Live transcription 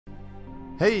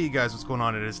Hey guys, what's going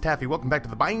on? It is Taffy. Welcome back to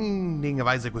the Binding of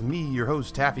Isaac with me, your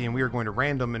host Taffy, and we are going to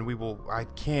random, and I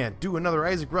can't do another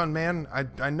Isaac run, man.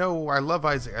 I know, I love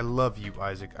Isaac. I love you,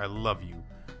 Isaac. I love you.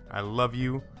 I love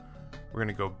you. We're going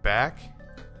to go back.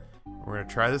 We're going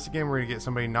to try this again. We're going to get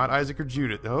somebody not Isaac or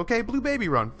Judith. Okay, Blue Baby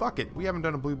run. Fuck it. We haven't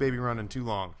done a Blue Baby run in too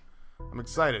long. I'm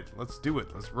excited. Let's do it.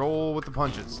 Let's roll with the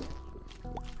punches.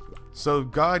 So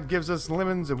God gives us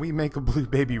lemons, and we make a Blue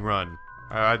Baby run.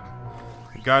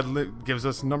 God gives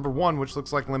us number 1, which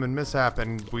looks like lemon mishap,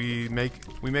 and we make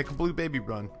a Blue Baby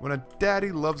run. When a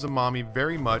daddy loves a mommy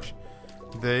very much,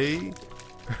 they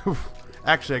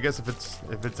actually, I guess if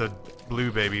it's a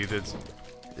blue baby, that's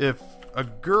if a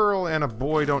girl and a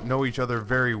boy don't know each other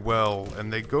very well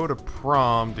and they go to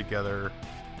prom together,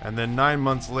 and then 9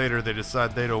 months later they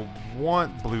decide they don't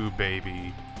want Blue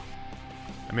Baby.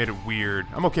 I made it weird.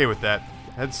 I'm okay with that.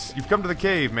 You've come to the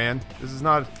cave, man. This is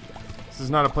not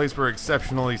a place where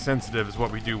exceptionally sensitive is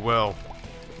what we do well.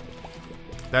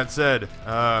 That said,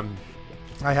 I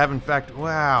have in fact...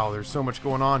 Wow, there's so much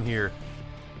going on here.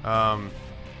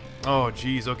 Oh,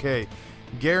 geez, okay.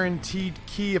 Guaranteed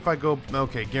key if I go...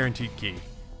 Okay, guaranteed key.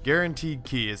 Guaranteed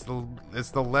key is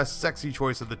the less sexy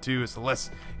choice of the two. It's the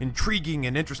less intriguing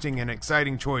and interesting and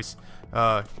exciting choice.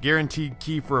 Guaranteed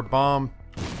key for a bomb.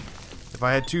 If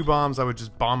I had 2 bombs, I would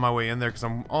just bomb my way in there, because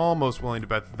I'm almost willing to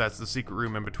bet that that's the secret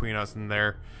room in between us and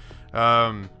there.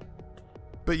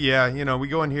 But yeah, you know, we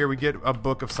go in here, we get a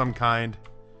book of some kind.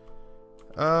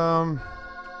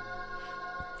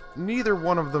 Neither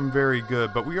one of them very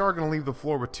good, but we are going to leave the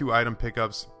floor with 2 item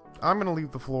pickups. I'm going to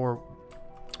leave the floor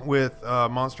with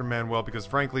Monster Manuel, because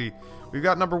frankly, we've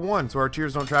got number 1, so our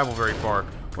tears don't travel very far.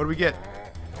 What do we get?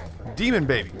 Demon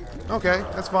Baby. Okay,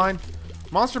 that's fine.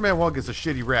 Monster Manuel gets a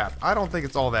shitty rap. I don't think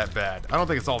it's all that bad. I don't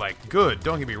think it's all that good.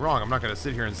 Don't get me wrong. I'm not going to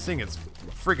sit here and sing its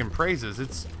freaking praises.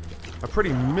 It's a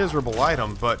pretty miserable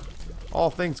item, but all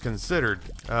things considered,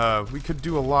 we could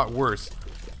do a lot worse.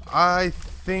 I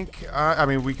think, I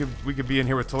mean, we could be in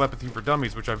here with Telepathy for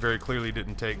Dummies, which I very clearly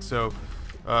didn't take. So,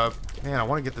 man, I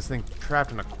want to get this thing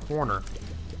trapped in a corner.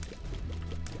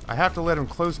 I have to let him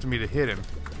close to me to hit him.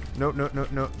 No.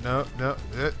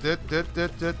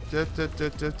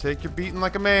 Take your beating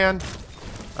like a man.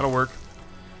 That'll work.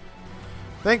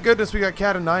 Thank goodness we got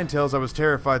Cat and Nine Tails. I was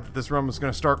terrified that this run was going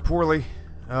to start poorly.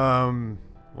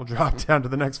 We'll drop down to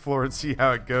the next floor and see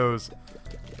how it goes.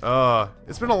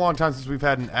 It's been a long time since we've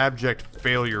had an abject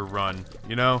failure run,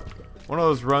 you know? One of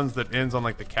those runs that ends on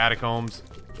like the catacombs.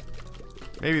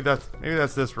 Maybe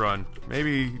that's this run.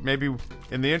 Maybe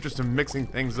in the interest of mixing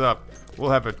things up, we'll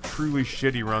have a truly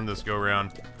shitty run this go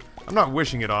round. I'm not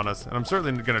wishing it on us, and I'm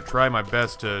certainly going to try my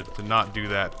best to not do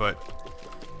that, but...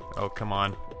 Oh, come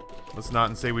on. Let's not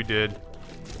and say we did.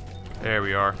 There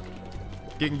we are.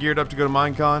 Getting geared up to go to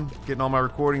Minecon, getting all my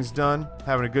recordings done,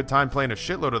 having a good time playing a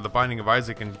shitload of The Binding of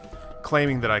Isaac and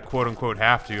claiming that I quote-unquote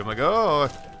have to. I'm like, oh,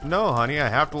 no, honey, I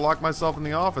have to lock myself in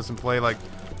the office and play like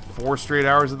 4 straight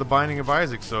hours of The Binding of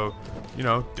Isaac, so... You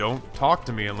know, don't talk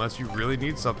to me unless you really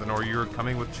need something or you're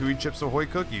coming with Chewy Chips Ahoy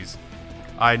cookies.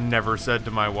 I never said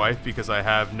to my wife because I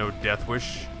have no death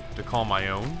wish to call my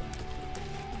own.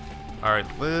 Alright,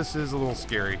 this is a little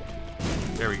scary.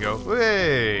 There we go.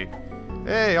 Hey!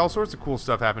 Hey, all sorts of cool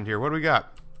stuff happened here. What do we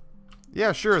got?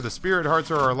 Yeah, sure, the spirit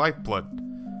hearts are our lifeblood.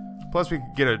 Plus we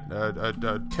could get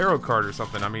a tarot card or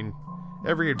something. I mean,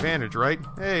 every advantage, right?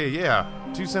 Hey,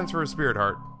 yeah. 2 cents for a spirit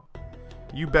heart.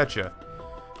 You betcha.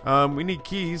 We need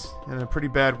keys in a pretty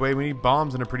bad way. We need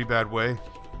bombs in a pretty bad way.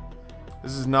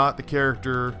 This is not the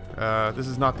character, this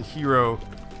is not the hero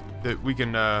that we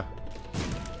can,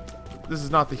 this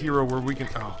is not the hero where we can,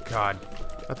 oh god.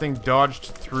 That thing dodged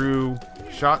through,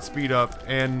 shot speed up,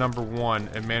 and number 1,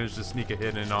 and managed to sneak a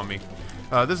hit in on me.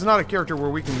 This is not a character where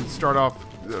we can start off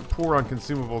poor on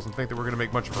consumables and think that we're going to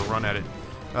make much of a run at it.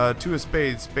 2 of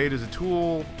spades. Spade is a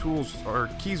tool,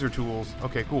 keys are tools.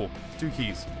 Okay, cool. 2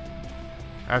 keys.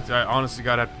 I honestly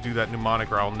gotta have to do that mnemonic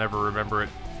or I'll never remember it.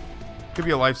 Could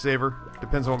be a lifesaver.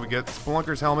 Depends on what we get.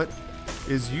 Spelunker's helmet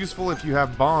is useful if you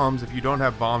have bombs. If you don't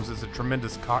have bombs, it's a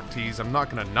tremendous cock tease. I'm not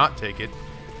gonna not take it.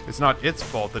 It's not its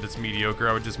fault that it's mediocre.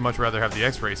 I would just much rather have the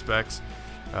X-ray specs.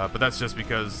 But that's just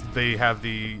because they have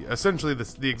essentially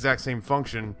the exact same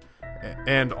function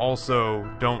and also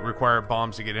don't require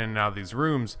bombs to get in and out of these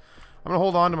rooms. I'm gonna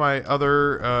hold on to my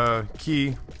other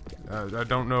key. I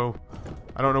don't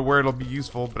know where it'll be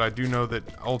useful, but I do know that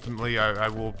ultimately I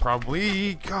will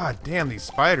probably... God damn, these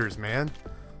spiders, man.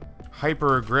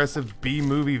 Hyper-aggressive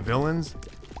B-movie villains.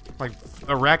 Like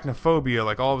arachnophobia,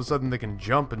 like all of a sudden they can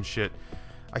jump and shit.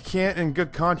 I can't in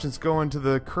good conscience go into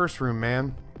the curse room,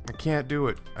 man. I can't do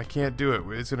it. I can't do it.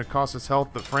 It's going to cost us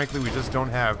health that frankly we just don't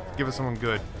have. Give us someone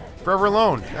good. Forever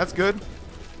Alone. That's good.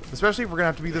 Especially if we're going to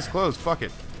have to be this close. Fuck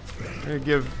it. I'm going to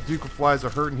give Duke of Flies a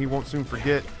hurt and he won't soon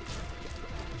forget.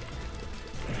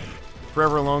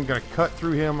 Forever Alone, going to cut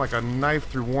through him like a knife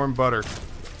through warm butter.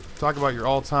 Talk about your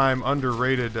all-time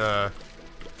underrated,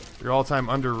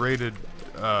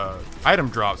 item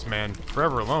drops, man.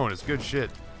 Forever Alone is good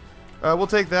shit. We'll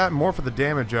take that, more for the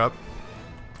damage up.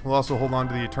 We'll also hold on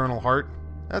to the Eternal Heart.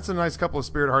 That's a nice couple of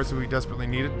Spirit Hearts that we desperately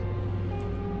needed.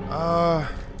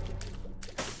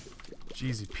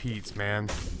 Jeezy Pete's, man.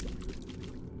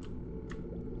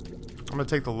 I'm gonna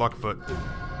take the Luck Foot.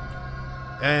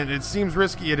 And it seems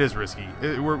risky. It is risky.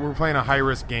 We're playing a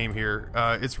high-risk game here.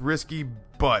 It's risky,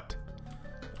 but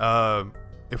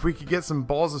if we could get some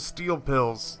Balls of Steel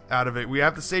pills out of it, we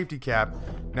have the safety cap.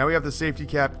 Now we have the safety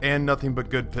cap and nothing but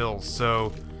good pills.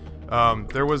 So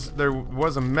there was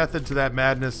a method to that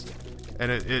madness,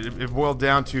 and it boiled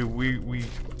down to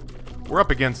we're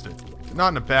up against it. Not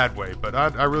in a bad way, but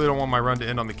I really don't want my run to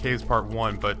end on the caves part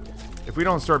 1. But if we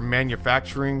don't start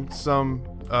manufacturing some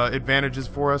advantages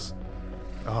for us,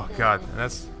 oh god,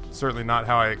 that's certainly not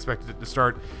how I expected it to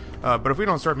start. But if we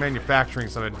don't start manufacturing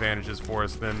some advantages for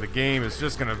us, then the game is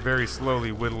just going to very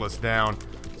slowly whittle us down.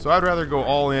 So I'd rather go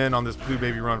all in on this Blue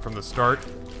Baby run from the start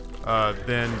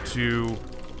than to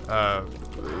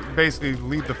basically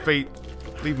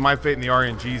leave my fate in the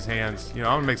RNG's hands. You know,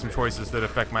 I'm going to make some choices that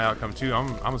affect my outcome too.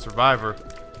 I'm a survivor.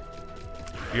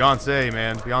 Beyonce,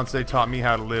 man. Beyonce taught me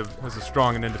how to live as a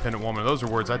strong and independent woman. Those are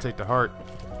words I take to heart.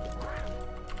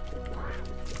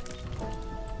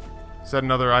 Said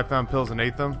another, I found pills and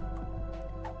ate them.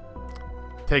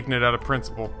 Taking it out of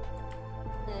principle.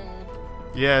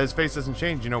 Yeah, his face doesn't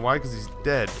change. You know why? Because he's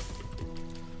dead.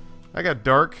 I got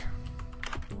dark.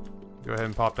 Go ahead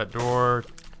and pop that door.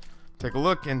 Take a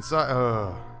look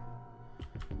inside.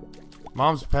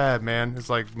 Mom's pad, man. It's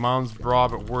like mom's bra,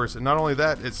 but worse. And not only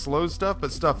that, it slows stuff,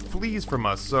 but stuff flees from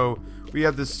us. So we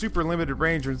have this super limited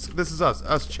range. This is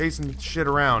us chasing shit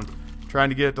around, trying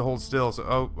to get it to hold still. So,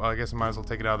 oh, I guess I might as well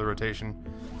take it out of the rotation.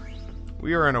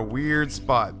 We are in a weird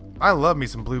spot. I love me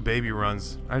some Blue Baby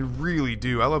runs. I really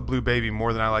do. I love Blue Baby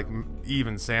more than I like Eve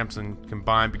and Samson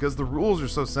combined because the rules are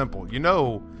so simple. You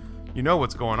know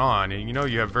what's going on, and you know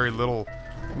you have very little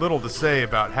to say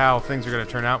about how things are going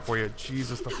to turn out for you.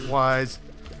 Jesus, the flies.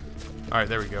 Alright,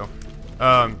 there we go.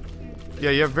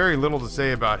 Yeah, you have very little to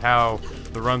say about how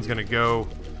the run's going to go.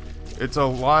 It's a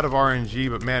lot of RNG,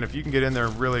 but man, if you can get in there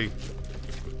and really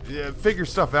figure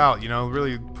stuff out, you know,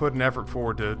 really put an effort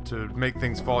forward to make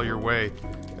things fall your way,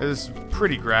 it is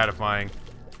pretty gratifying.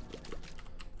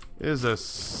 It is a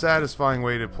satisfying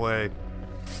way to play.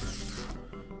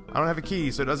 I don't have a key,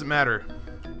 so it doesn't matter.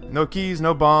 No keys,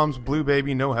 no bombs, Blue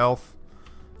Baby, no health.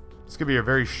 This could be a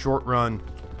very short run.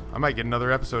 I might get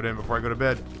another episode in before I go to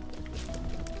bed.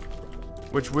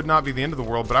 Which would not be the end of the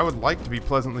world, but I would like to be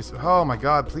pleasantly... Oh my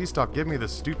god, please stop giving me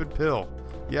this stupid pill.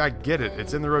 Yeah, I get it.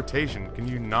 It's in the rotation. Can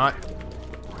you not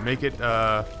make it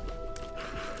a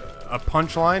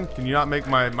punchline? Can you not make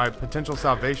my potential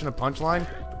salvation a punchline?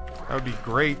 That would be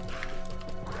great.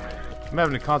 I'm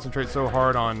having to concentrate so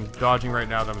hard on dodging right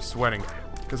now that I'm sweating.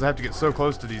 Because I have to get so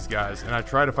close to these guys. And I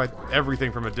try to fight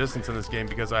everything from a distance in this game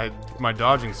because my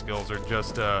dodging skills are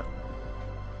just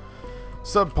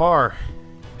subpar.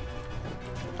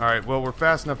 Alright, well, we're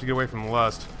fast enough to get away from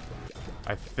Lust.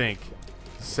 I think.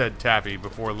 Said Taffy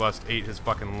before Lust ate his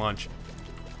fucking lunch.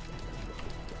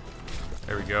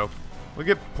 There we go. We'll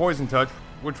get Poison Touch,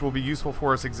 which will be useful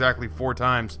for us exactly 4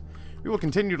 times. We will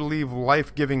continue to leave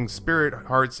life-giving spirit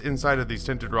hearts inside of these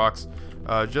tinted rocks,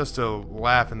 just to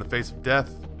laugh in the face of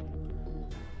death.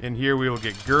 In here we will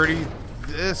get Gertie.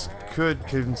 This could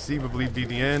conceivably be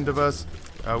the end of us.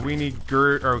 We need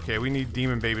we need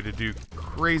Demon Baby to do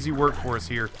crazy work for us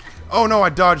here. Oh no, I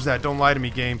dodged that. Don't lie to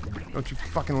me, game. Don't you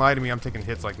fucking lie to me. I'm taking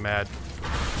hits like mad.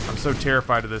 I'm so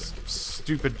terrified of this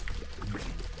stupid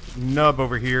nub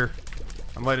over here.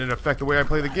 I'm letting it affect the way I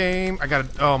play the game. I gotta...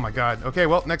 Oh my god. Okay,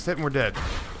 well, next hit and we're dead.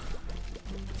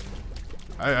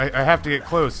 I have to get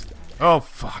close. Oh,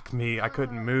 fuck me. I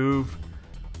couldn't move.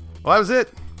 Well, that was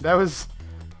it. That was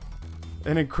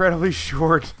an incredibly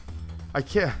short... I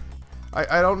can't...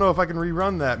 I don't know if I can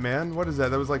rerun that, man. What is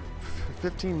that? That was like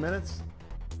 15 minutes?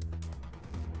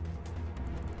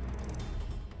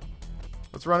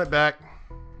 Let's run it back.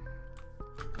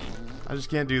 I just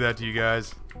can't do that to you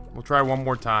guys. We'll try one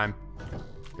more time.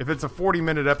 If it's a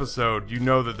 40-minute episode, you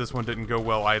know that this one didn't go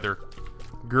well either.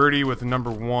 Gertie with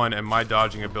number 1 and my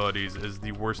dodging abilities is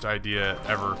the worst idea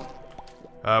ever.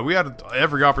 We had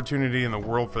every opportunity in the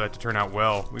world for that to turn out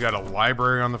well. We got a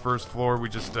library on the first floor. We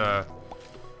just,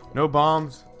 No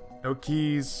bombs, no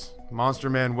keys, Monster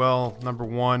Manuel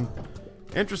 #1.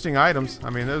 Interesting items. I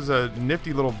mean, there's a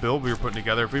nifty little build we were putting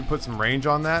together. If we put some range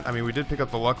on that, I mean, we did pick up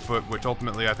the luck foot, which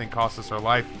ultimately I think cost us our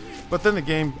life. But then the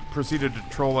game proceeded to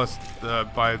troll us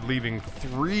by leaving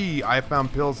 3 I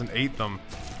found pills and ate them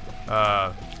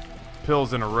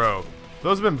pills in a row.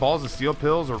 Those have been balls of steel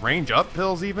pills or range up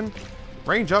pills even.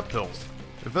 Range up pills.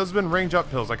 If those had been range up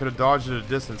pills, I could have dodged at a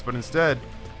distance. But instead,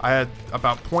 I had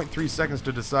about 0.3 seconds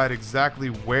to decide exactly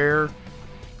where.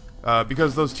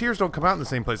 Because those tiers don't come out in the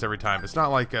same place every time. It's not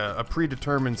like a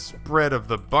predetermined spread of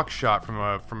the buckshot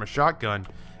from a shotgun.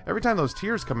 Every time those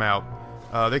tiers come out,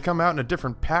 they come out in a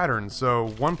different pattern. So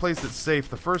one place that's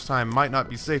safe the first time might not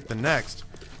be safe the next.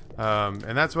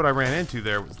 And that's what I ran into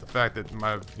there, was the fact that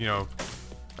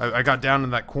I got down in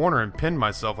that corner and pinned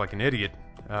myself like an idiot.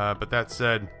 But that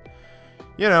said,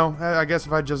 I guess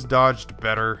if I just dodged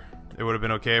better, it would have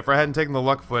been okay if I hadn't taken the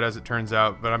luck foot, as it turns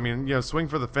out. But I mean, swing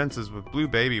for the fences with Blue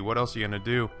Baby. What else are you gonna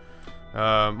do?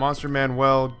 Monster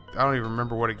Manuel, I don't even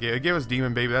remember what it gave. It gave us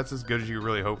Demon Baby. That's as good as you could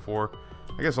really hope for.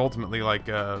 I guess ultimately, like,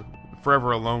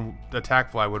 Forever Alone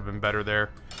Attack Fly would have been better there.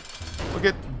 We'll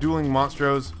get Dueling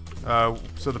Monstros.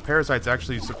 So the Parasite's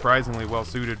actually surprisingly well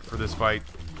suited for this fight.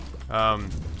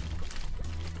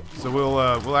 So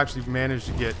we'll actually manage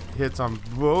to get hits on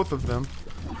both of them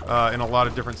in a lot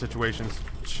of different situations.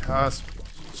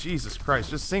 Jesus Christ,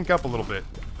 just sync up a little bit,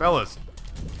 fellas.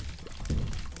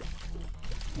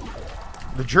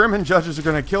 The German judges are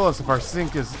gonna kill us if our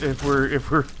sync is if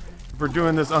we're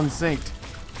doing this unsynced.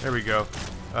 There we go.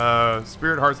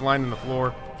 Spirit Heart's lying on the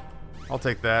floor. I'll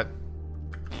take that.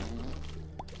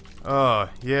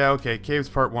 Yeah, okay. Caves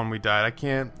Part 1 we died. I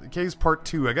can't. Caves Part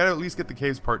 2. I gotta at least get the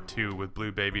Caves Part 2 with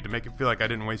Blue Baby to make it feel like I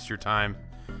didn't waste your time.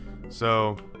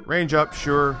 So, range up,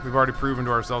 sure. We've already proven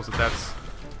to ourselves that that's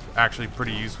actually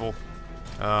pretty useful.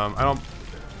 I don't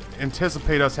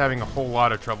anticipate us having a whole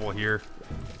lot of trouble here.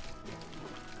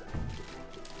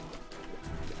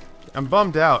 I'm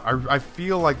bummed out. I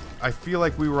feel like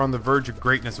we were on the verge of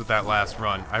greatness with that last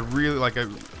run. I really like.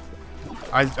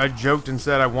 I joked and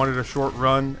said I wanted a short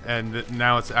run, and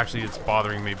now it's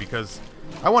bothering me because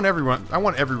I want every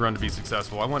run to be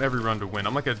successful. I want every run to win.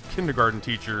 I'm like a kindergarten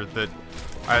teacher that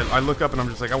I look up and I'm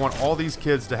just like, I want all these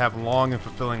kids to have long and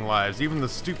fulfilling lives. Even the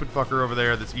stupid fucker over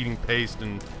there that's eating paste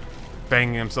and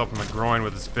banging himself in the groin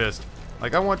with his fist.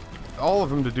 Like, I want all of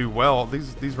them to do well.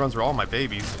 These runs are all my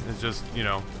babies. It's just,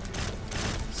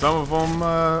 some of them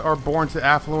are born to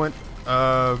affluent,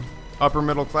 upper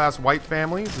middle class white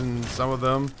families, and some of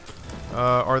them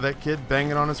are that kid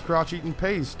banging on his crotch eating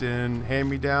paste and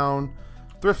hand-me-down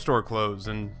thrift store clothes,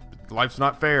 and life's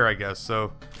not fair, I guess.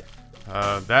 So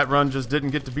that run just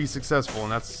didn't get to be successful,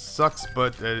 and that sucks,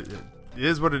 but it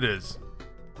is what it is.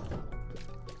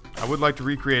 I would like to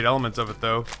recreate elements of it,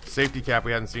 though. Safety cap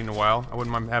we hadn't seen in a while. I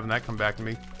wouldn't mind having that come back to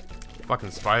me.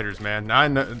 Fucking spiders, man. Now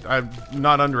I'm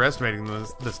not underestimating them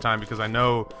this time, because I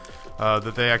know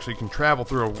that they actually can travel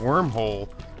through a wormhole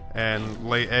and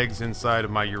lay eggs inside of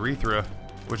my urethra,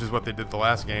 which is what they did the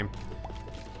last game.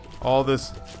 All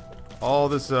this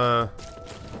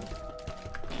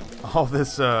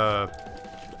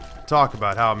talk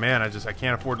about how, man, I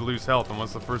can't afford to lose health, and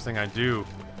what's the first thing I do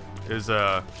is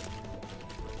oh,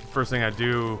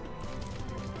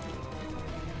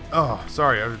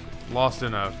 sorry, I was lost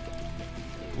in a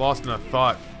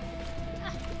thought.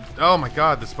 Oh my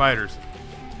god, the spiders.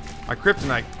 My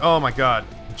kryptonite. Oh my god.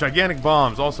 Gigantic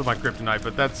bombs, also my kryptonite,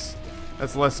 but that's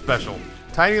less special.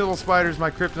 Tiny little spiders,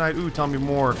 my kryptonite. Ooh, tell me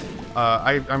more.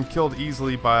 I'm killed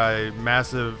easily by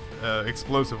massive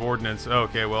explosive ordnance.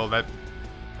 Okay, well, that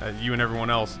you and everyone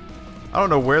else. I don't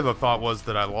know where the thought was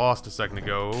that I lost a second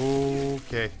ago.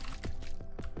 Okay.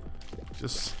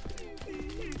 Just.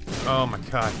 Oh my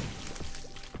god.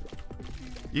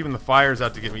 Even the fire's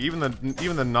out to get me. Even the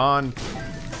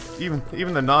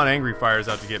non-angry fire's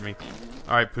out to get me.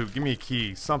 All right, Poop, give me a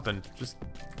key, something. Just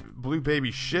Blue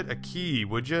Baby, shit a key,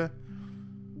 would you?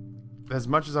 As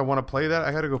much as I want to play that,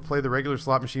 I gotta go play the regular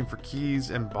slot machine for keys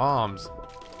and bombs.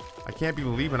 I can't be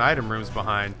leaving item rooms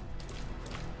behind.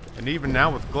 And even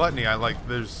now with Gluttony,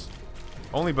 there's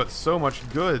only but so much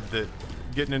good that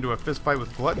getting into a fist fight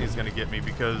with Gluttony is gonna get me,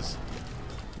 because,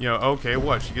 okay,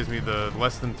 what? She gives me the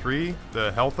less than 3,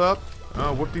 the health up?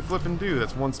 Oh, whoop-de-flippin' do.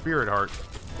 That's 1 spirit heart.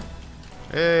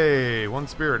 Hey, 1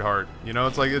 spirit heart.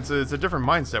 It's like, it's a different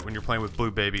mindset when you're playing with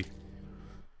Blue Baby.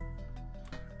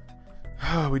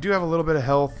 We do have a little bit of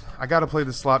health. I gotta play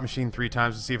the slot machine 3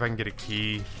 times to see if I can get a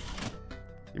key.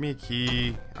 Give me a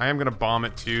key. I am gonna bomb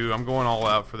it too. I'm going all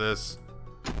out for this.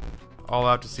 All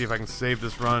out to see if I can save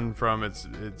this run from its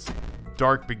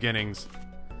dark beginnings.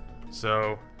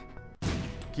 So,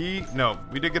 Key? No,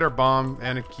 we did get our bomb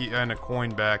and a key and a coin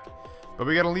back. But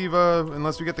we gotta leave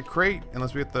unless we get the crate,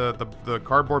 unless we get the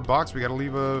cardboard box, we gotta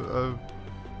leave an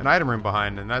item room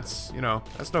behind, and that's, you know,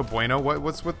 that's no bueno.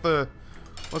 What's with the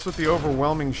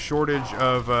overwhelming shortage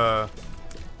of items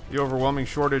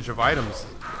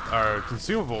or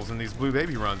consumables in these blue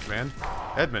baby runs, man?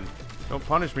 Edmund, don't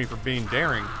punish me for being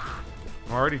daring.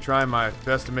 I'm already trying my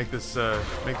best to make this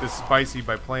spicy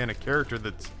by playing a character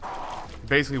that's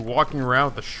basically walking around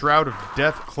with the shroud of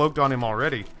death cloaked on him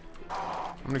already.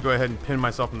 I'm gonna go ahead and pin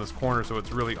myself in this corner so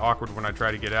it's really awkward when I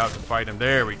try to get out and fight him.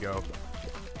 There we go.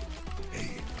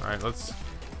 Alright, I'm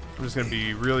just gonna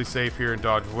be really safe here and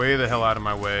dodge way the hell out of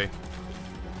my way.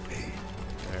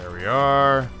 There we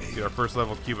are. Get our first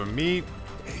level cube of meat.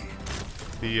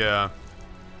 The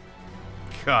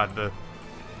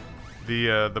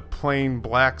plain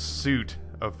black suit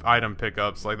of item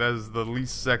pickups, like, that is the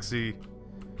least sexy.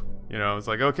 You know, it's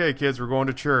like, okay kids, we're going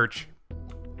to church.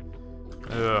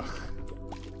 Ugh.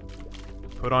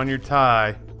 Put on your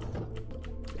tie.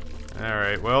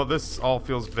 Alright, well, this all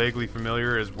feels vaguely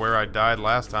familiar as where I died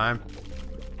last time.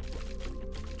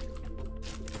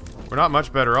 We're not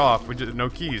much better off. We just, no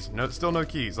keys. Still no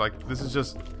keys. Like, this is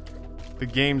just the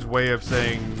game's way of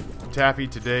saying, Taffy,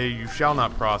 today you shall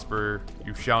not prosper,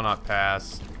 you shall not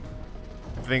pass.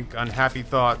 Think unhappy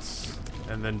thoughts,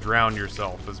 and then drown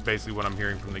yourself, is basically what I'm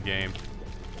hearing from the game.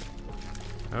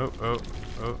 Oh.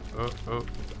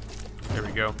 There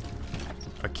we go.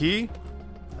 A key?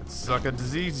 I'd suck a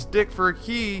diseased dick for a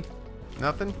key.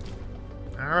 Nothing?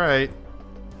 Alright.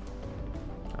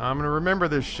 I'm gonna remember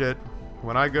this shit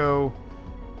when I go...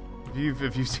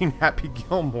 If you've seen Happy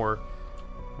Gilmore,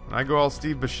 when I go all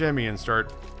Steve Buscemi and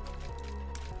start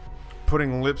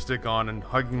putting lipstick on and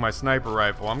hugging my sniper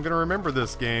rifle, I'm gonna remember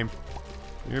this game.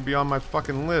 You're gonna be on my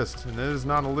fucking list, and it is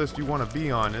not a list you want to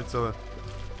be on. It's a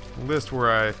list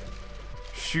where I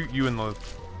shoot you in the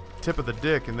tip of the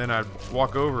dick, and then I'd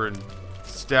walk over and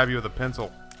stab you with a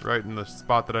pencil right in the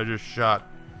spot that I just shot.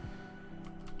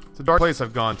 It's a dark place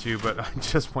I've gone to, but I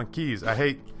just want keys. I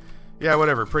hate... Yeah,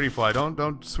 whatever, Pretty Fly,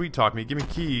 don't sweet talk me. Give me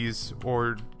keys,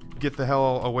 or get the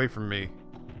hell away from me.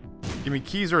 Give me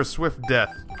keys or a swift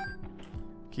death.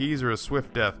 Keys or a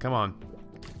swift death, come on.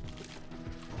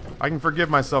 I can forgive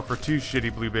myself for 2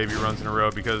 shitty blue baby runs in a row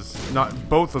because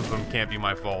both of them can't be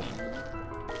my fault.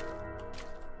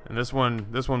 And this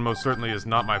one most certainly is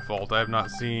not my fault.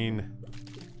 I've seen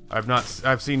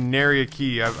nary a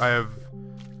key. I have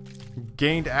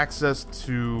gained access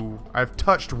to... I've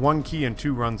touched 1 key in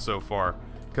 2 runs so far.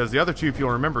 Because the other 2, if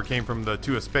you'll remember, came from the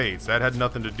 2 of spades. That had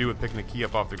nothing to do with picking a key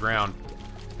up off the ground.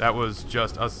 That was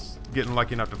just us getting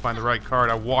lucky enough to find the right card.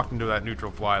 I walked into that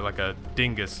neutral fly like a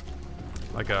dingus.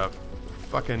 Like a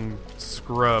fucking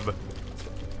scrub.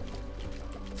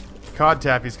 COD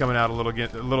Taffy's coming out a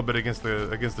little bit against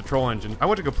the troll engine. I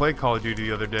went to go play Call of Duty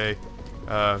the other day.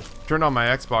 Turned on my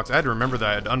Xbox. I had to remember that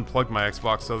I had unplugged my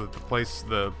Xbox so that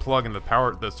the plug and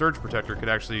the surge protector could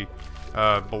actually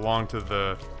belong to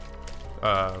the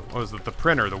what was it, the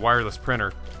printer, the wireless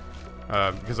printer.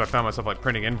 Because I found myself like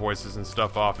printing invoices and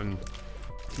stuff off and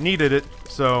needed it,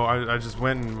 so I just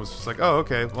went and was just like, oh,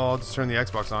 okay, well, I'll just turn the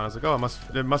Xbox on. I was like, oh,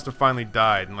 it must have finally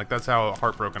died, and like that's how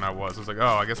heartbroken I was. I was like, oh,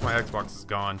 I guess my Xbox is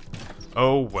gone.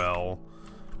 Oh well.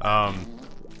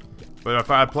 But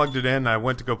if I plugged it in, I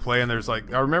went to go play, and there's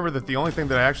like, I remember that the only thing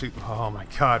that I actually, oh my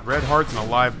god, red hearts and a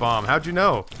live bomb. How'd you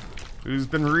know? Who's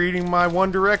been reading my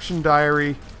One Direction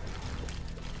diary?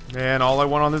 Man, all I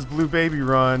want on this blue baby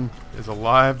run is a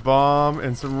live bomb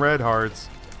and some red hearts.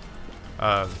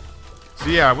 So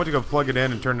yeah, I went to go plug it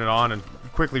in and turn it on, and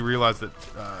quickly realized that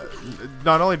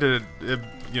not only did it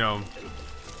you know,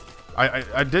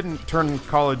 I didn't turn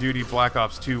Call of Duty Black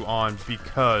Ops 2 on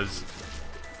because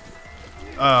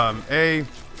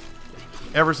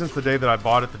ever since the day that I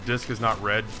bought it, the disc is not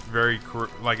read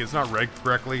it's not read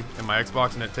correctly in my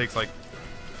Xbox, and it takes like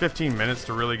 15 minutes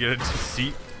to really get it to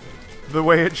seat the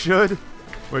way it should,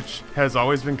 which has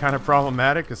always been kind of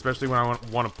problematic, especially when I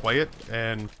want to play it.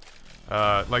 And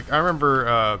like, I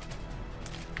remember,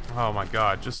 oh my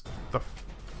god, just the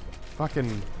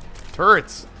fucking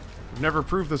turrets. I've never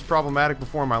proved this problematic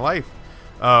before in my life.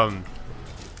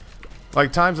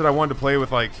 Like, times that I wanted to play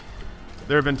with, like,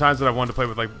 there have been times that I wanted to play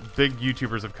with, like, big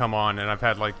YouTubers have come on, and I've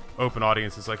had, like, open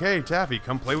audiences like, hey, Taffy,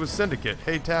 come play with Syndicate.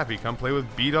 Hey, Taffy, come play with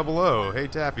BOO. Hey,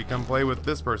 Taffy, come play with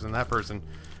this person, that person.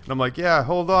 And I'm like, yeah,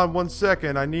 hold on 1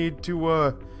 second. I need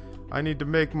to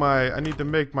make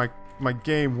my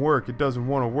game work. It doesn't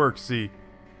want to work, see.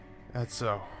 That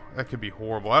could be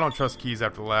horrible. I don't trust keys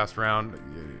after the last round.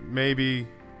 Maybe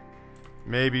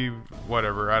Maybe,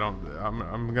 whatever,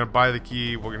 I'm gonna buy the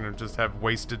key. We're gonna just have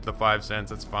wasted the 5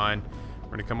 cents, that's fine.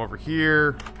 We're gonna come over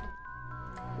here.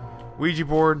 Ouija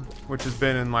board, which has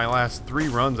been in my last 3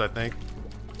 runs, I think.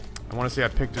 I want to say I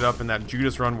picked it up in that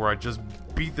Judas run where I just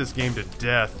beat this game to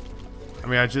death. I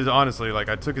mean, I just, honestly, like,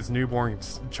 I took its newborn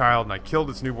child and I killed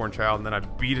its newborn child and then I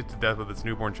beat it to death with its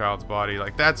newborn child's body.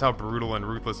 Like, that's how brutal and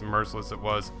ruthless and merciless it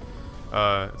was.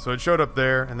 So it showed up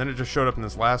there, and then it just showed up in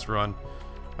this last run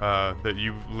that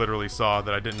you literally saw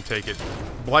that I didn't take it.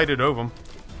 Blighted Ovum.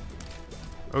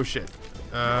 Oh, shit.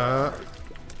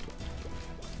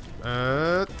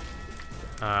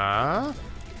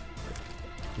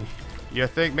 You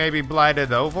think maybe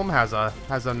Blighted Ovum has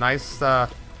a nice,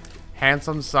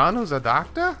 handsome son who's a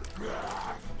doctor?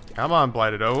 Come on,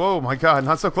 Blighted Ovum. Oh my god,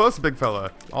 not so close, big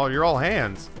fella. Oh, you're all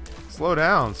hands. Slow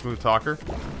down, smooth talker.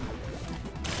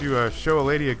 You show a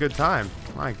lady a good time.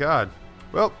 My god.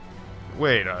 Well,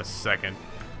 wait a second.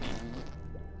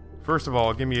 First of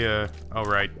all, give me a... Oh,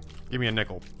 right. Give me a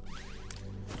nickel.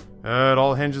 It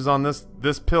all hinges on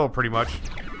this pill, pretty much.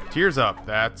 Tears up.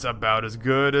 That's about as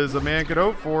good as a man could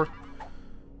hope for.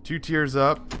 2 tears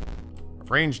up.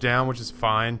 Range down, which is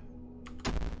fine.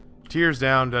 Tears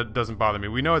down, that doesn't bother me.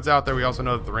 We know it's out there. We also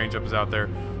know that the range up is out there.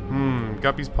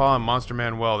 Guppy's Paw and Monster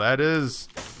Man Well. That is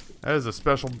a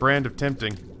special brand of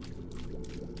tempting.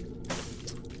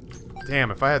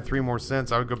 Damn, if I had 3 more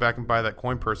cents, I would go back and buy that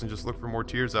coin purse and just look for more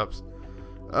tears ups.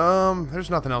 There's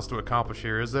nothing else to accomplish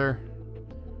here, is there?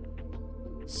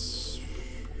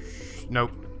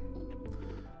 Nope.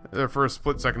 For a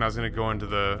split second, I was gonna go into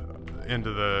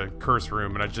the curse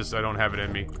room, and I don't have it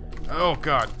in me. Oh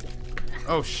god.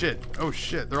 Oh shit. Oh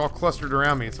shit. They're all clustered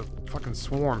around me. It's a fucking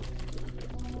swarm.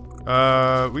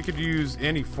 We could use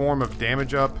any form of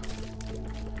damage up.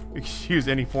 We could use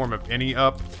any form of any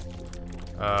up.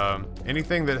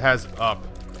 Anything that has up.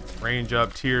 Range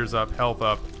up, tears up, health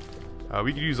up.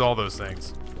 We could use all those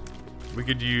things. We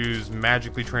could use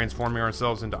magically transforming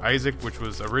ourselves into Isaac, which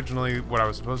was originally what I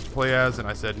was supposed to play as, and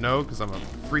I said no, because I'm a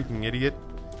freaking idiot.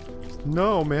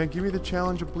 No, man, give me the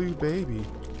challenge of Blue Baby.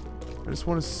 I just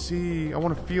want to see, I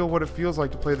want to feel what it feels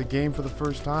like to play the game for the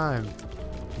first time,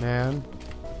 man.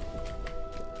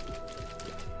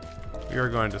 We are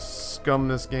going to scum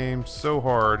this game so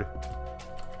hard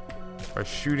by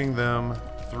shooting them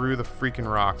through the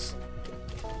freaking rocks.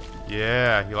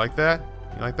 Yeah, you like that?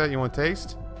 You like that? You want to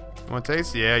taste? You want to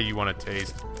taste? Yeah, you want to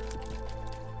taste.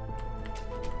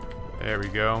 There we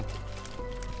go.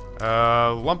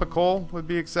 Lump of coal would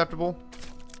be acceptable.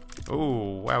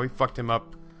 Oh, wow, we fucked him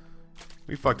up.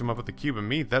 We fucked him up with the cube of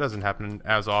meat. That doesn't happen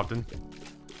as often.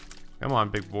 Come on,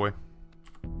 big boy.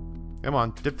 Come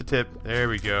on, dip the tip. There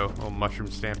we go. Little mushroom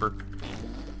stamper.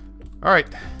 Alright,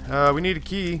 we need a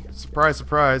key. Surprise,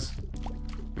 surprise.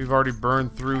 We've already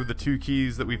burned through the 2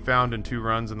 keys that we found in 2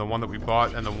 runs, and the one that we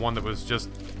bought, and the one that was just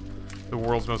the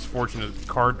world's most fortunate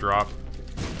card drop.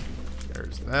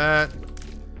 There's that.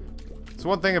 So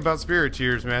one thing about spirit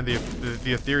tears, man, the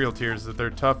ethereal tears, is that they're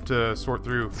tough to sort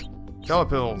through.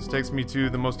 Telepills takes me to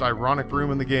the most ironic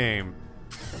room in the game.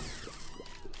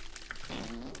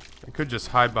 I could just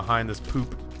hide behind this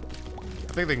poop.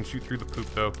 I think they can shoot through the poop,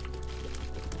 though.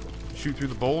 Shoot through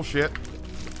the bullshit.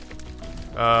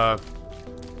 Are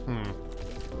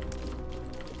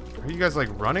you guys, like,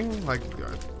 running? Like,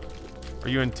 are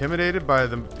you intimidated by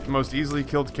the most easily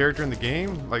killed character in the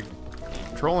game? Like,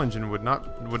 Troll Engine would not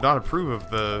approve of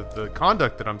the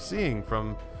conduct that I'm seeing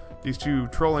from these 2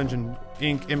 Troll Engine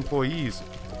Inc. employees.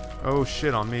 Oh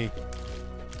shit on me.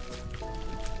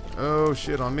 Oh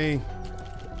shit on me.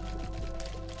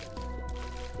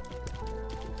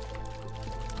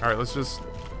 Alright, let's just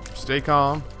stay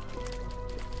calm.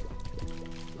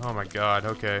 Oh my god,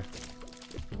 okay.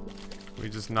 We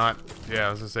just not... Yeah,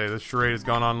 I was gonna say, this charade has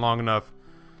gone on long enough.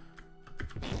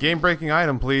 Game-breaking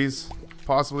item, please.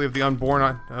 Possibly of the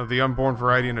unborn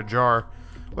variety in a jar.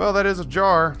 Well, that is a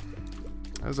jar.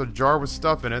 That is a jar with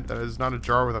stuff in it. That is not a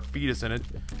jar with a fetus in it.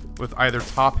 With either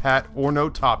top hat or no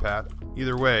top hat.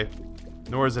 Either way.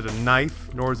 Nor is it a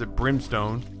knife, nor is it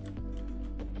brimstone.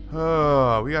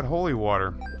 Oh, we got holy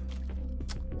water.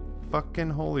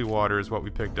 Fucking holy water is what we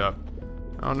picked up.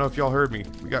 I don't know if y'all heard me.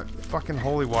 We got fucking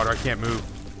holy water. I can't move.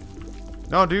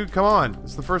 No, dude, come on.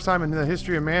 It's the first time in the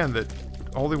history of man that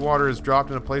holy water is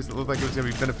dropped in a place that looked like it was going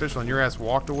to be beneficial and your ass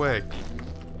walked away.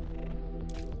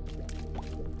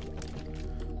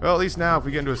 Well, at least now if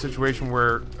we get into a situation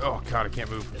where... Oh, God, I can't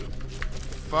move.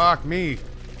 Fuck me.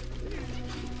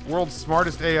 World's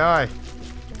smartest AI.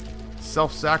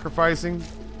 Self-sacrificing.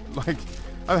 Like,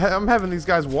 I'm having these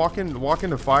guys walk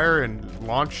into fire and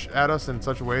launch at us in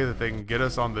such a way that they can get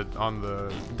us on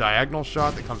the diagonal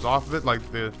shot that comes off of it. Like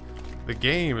the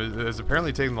game is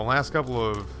apparently taking the last couple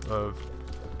of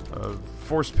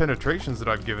forced penetrations that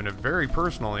I've given it very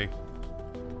personally.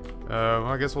 Well,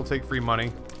 I guess we'll take free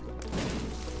money.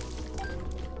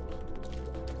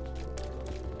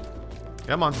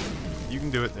 Come on, you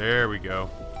can do it. There we go.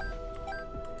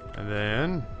 And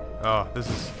then, oh,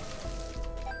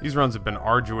 these runs have been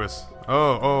arduous.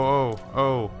 Oh.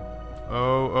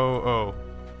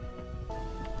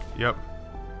 Yep.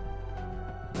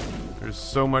 There's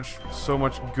so much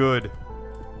good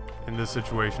in this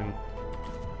situation.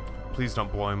 Please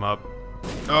don't blow him up.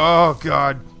 Oh,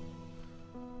 God.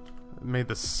 It made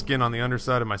the skin on the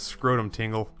underside of my scrotum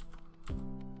tingle.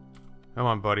 Come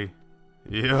on, buddy.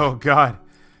 Oh, God.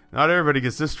 Not everybody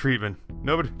gets this treatment.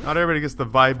 Not everybody gets the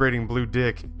vibrating blue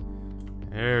dick.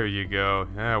 There you go.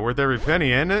 Yeah, worth every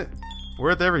penny, ain't it?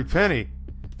 Worth every penny.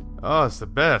 Oh, it's the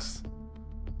best.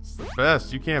 It's the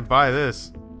best. You can't buy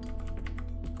this.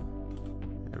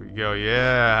 There we go.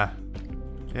 Yeah.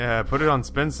 Yeah, put it on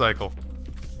spin cycle.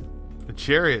 The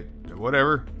chariot.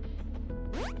 Whatever.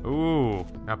 Ooh.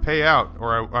 Now pay out,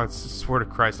 or I swear to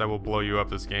Christ I will blow you up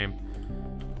this game.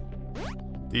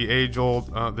 The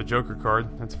age-old, the Joker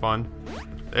card. That's fun.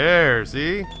 There,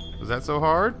 see? Was that so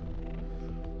hard?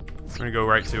 I'm gonna go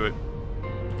right to it.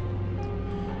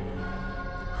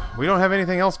 We don't have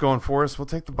anything else going for us. We'll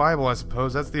take the Bible, I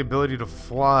suppose. That's the ability to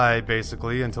fly,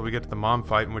 basically, until we get to the Mom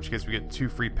fight, in which case we get 2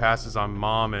 free passes on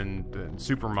Mom and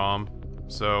Super Mom.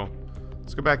 So,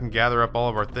 let's go back and gather up all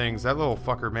of our things. That little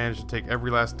fucker managed to take every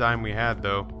last dime we had,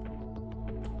 though.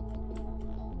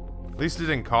 At least it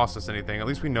didn't cost us anything. At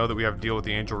least we know that we have to deal with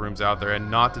the angel rooms out there,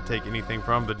 and not to take anything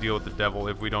from the deal with the devil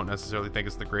if we don't necessarily think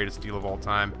it's the greatest deal of all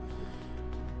time.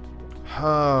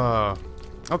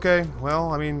 Okay,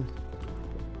 well, I mean,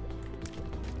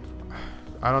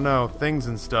 I don't know, things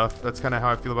and stuff. That's kind of how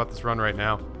I feel about this run right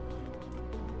now.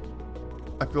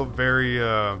 I feel very,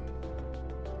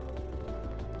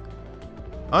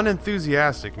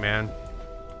 unenthusiastic, man.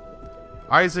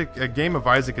 A game of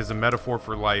Isaac is a metaphor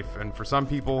for life, and for some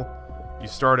people, you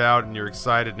start out and you're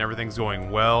excited and everything's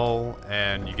going well,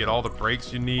 and you get all the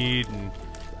breaks you need, and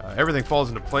everything falls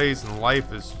into place, and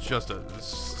life is just a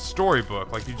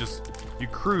storybook. Like, you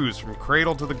cruise from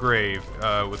cradle to the grave,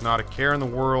 with not a care in the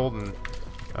world, and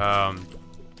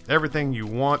everything you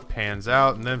want pans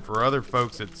out. And then for other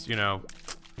folks, it's, you know,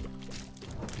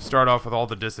 you start off with all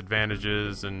the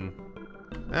disadvantages, and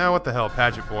what the hell,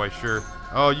 Paget Boy, sure.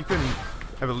 Oh, you couldn't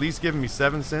have at least given me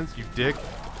 7 cents, you dick,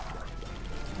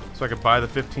 so I could buy the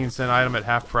 15-cent item at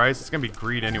half price. It's gonna be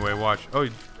greed anyway, watch. Oh,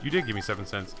 you did give me 7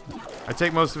 cents. I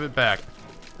take most of it back.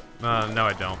 No,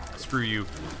 I don't. Screw you.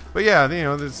 But yeah, you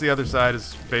know, this, the other side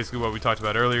is basically what we talked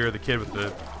about earlier. The kid with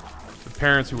the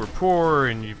parents who were poor,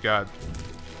 and you've got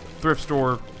thrift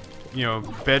store, you know,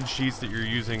 bed sheets that you're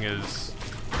using as...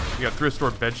 You got thrift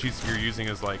store bed sheets that you're using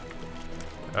as, like,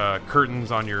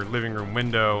 curtains on your living room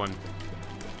window, and,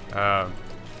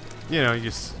 you know,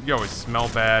 you always smell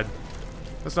bad.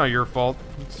 That's not your fault.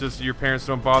 It's just your parents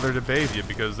don't bother to bathe you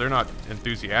because they're not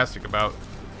enthusiastic about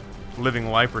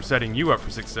living life or setting you up for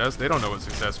success. They don't know what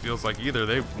success feels like either.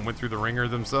 They went through the ringer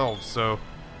themselves. So,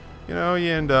 you know,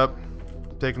 you end up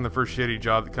taking the first shitty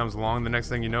job that comes along. The next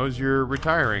thing you know is you're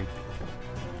retiring.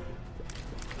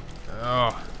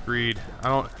 Oh, greed.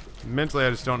 Mentally, I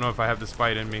just don't know if I have this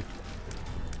fight in me.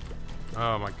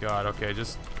 Oh my god, okay,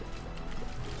 just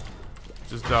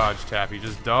dodge, Taffy.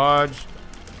 Just dodge.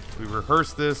 We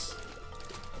rehearse this.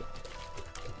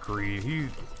 Greed.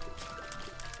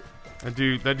 That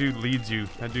dude leads you.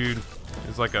 That dude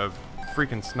is like a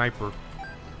freaking sniper.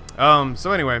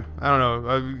 So anyway, I don't know.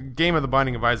 A game of The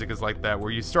Binding of Isaac is like that,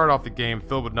 where you start off the game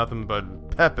filled with nothing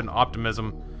but pep and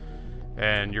optimism,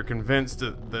 and you're convinced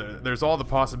that there's all the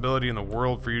possibility in the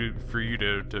world for you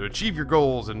to achieve your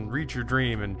goals and reach your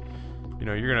dream, and you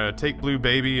know, you're gonna take Blue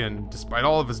Baby, and despite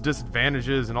all of his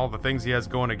disadvantages and all the things he has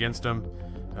going against him,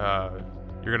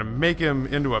 you're gonna make him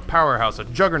into a powerhouse, a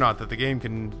juggernaut that the game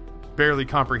can barely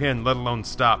comprehend, let alone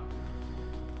stop.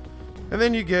 And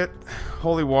then you get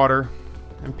Holy Water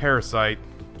and Parasite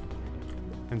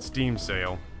and Steam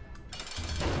Sale,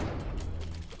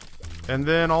 and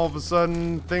then all of a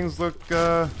sudden things look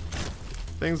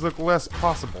less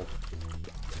possible,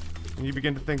 and you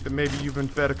begin to think that maybe you've been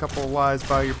fed a couple of lies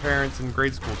by your parents and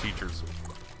grade school teachers.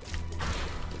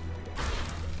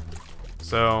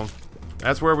 So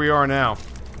that's where we are now.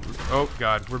 Oh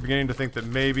god, we're beginning to think that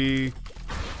maybe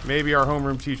our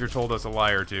homeroom teacher told us a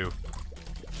lie or two.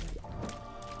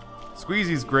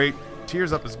 Squeezy's great.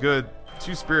 Tears Up is good.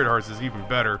 2 Spirit Hearts is even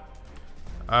better.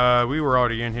 We were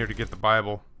already in here to get the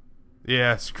Bible.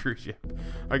 Yeah, screw you.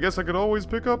 I guess I could always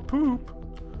pick up poop.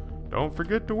 Don't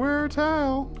forget to wear a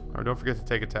towel. Or don't forget to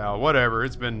take a towel. Whatever.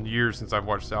 It's been years since I've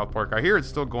watched South Park. I hear it's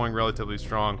still going relatively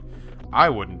strong. I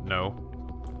wouldn't know.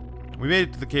 We made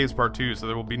it to the caves part 2, so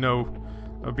there will be no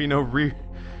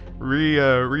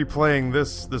replaying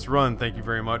this run. Thank you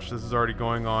very much. This is already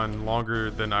going on longer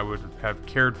than I would have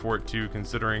cared for it to,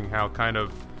 considering how kind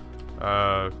of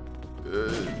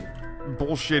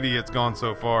bullshitty it's gone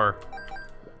so far.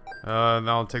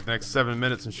 Now I'll take the next 7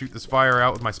 minutes and shoot this fire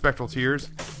out with my spectral tears.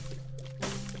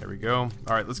 There we go.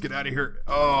 Alright, let's get out of here.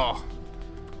 Oh,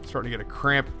 starting to get a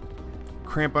cramp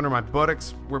under my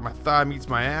buttocks where my thigh meets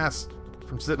my ass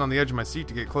from sitting on the edge of my seat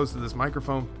to get close to this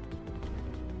microphone.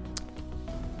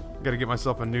 Gotta get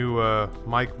myself a new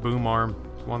mic boom arm,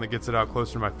 one that gets it out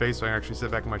closer to my face so I can actually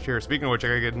sit back in my chair. Speaking of which, I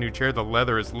gotta get a new chair. The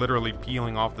leather is literally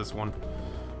peeling off this one.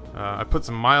 I put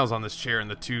some miles on this chair in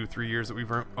the 2-3 years that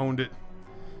we've owned it,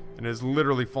 and it is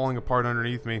literally falling apart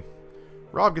underneath me.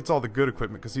 Rob gets all the good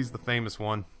equipment because he's the famous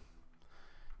one.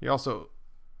 He also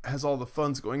has all the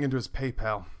funds going into his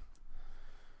PayPal.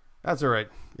 That's alright.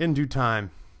 In due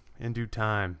time. In due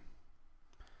time.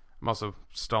 I'm also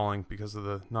stalling because of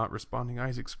the not responding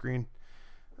Isaac screen.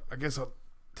 I guess I'll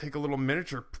take a little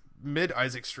miniature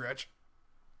mid-Isaac stretch.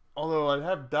 Although I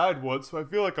have died once, so I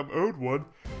feel like I'm owed one.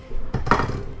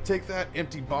 Take that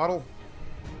empty bottle.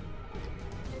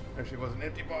 Actually, it wasn't an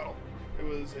empty bottle. It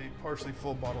was a partially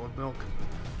full bottle of milk.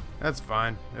 That's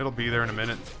fine. It'll be there in a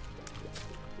minute.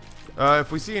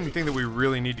 If we see anything that we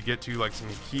really need to get to, like some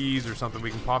keys or something, we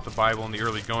can pop the Bible in the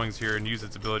early goings here and use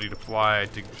its ability to fly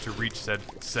to reach said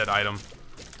item.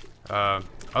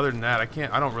 Other than that,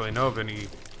 I don't really know of any...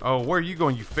 Oh, where are you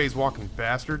going, you phase-walking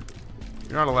bastard?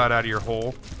 You're not allowed out of your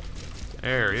hole.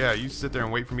 There, yeah, you sit there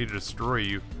and wait for me to destroy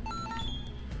you.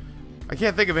 I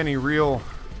can't think of any real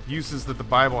uses that the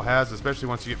Bible has, especially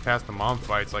once you get past the mom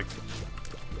fights. Like,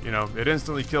 you know, it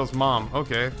instantly kills mom.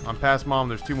 Okay, I'm past mom,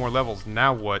 there's 2 more levels.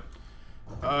 Now what?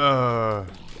 I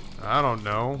don't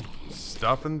know.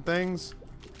 Stuff and things?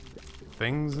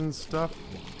 Things and stuff?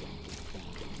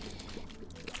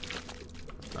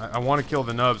 I want to kill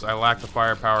the nubs. I lack the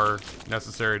firepower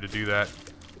necessary to do that.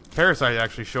 Parasite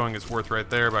actually showing its worth right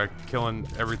there by killing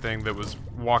everything that was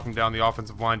walking down the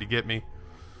offensive line to get me.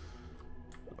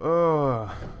 Oh,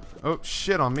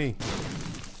 shit on me.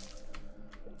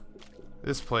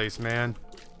 This place, man.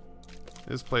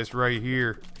 This place right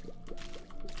here.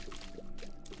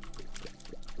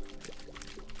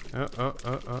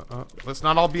 Let's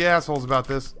not all be assholes about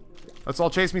this. Let's all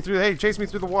chase me through. Hey, chase me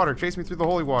through the water. Chase me through the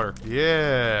holy water.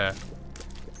 Yeah.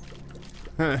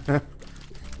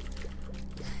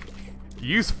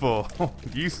 Useful.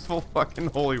 Useful fucking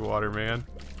holy water, man.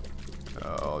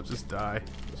 Oh, just die.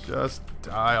 Just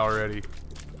die already.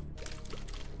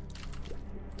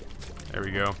 There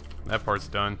we go. That part's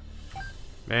done.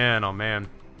 Man, oh man.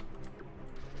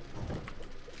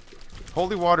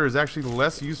 Holy water is actually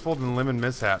less useful than lemon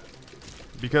mishap.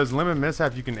 Because lemon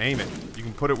mishap, you can aim it. You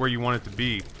can put it where you want it to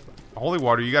be. Holy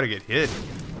water, you gotta get hit.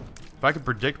 If I could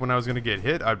predict when I was gonna get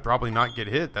hit, I'd probably not get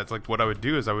hit. That's like what I would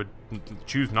do, is I would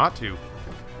choose not to.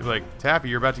 They'd be like, Taffy,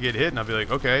 you're about to get hit, and I'd be like,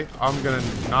 okay, I'm gonna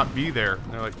not be there.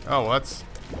 And they're like, oh, well, that's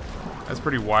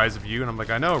pretty wise of you. And I'm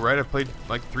like, I know, right? I've played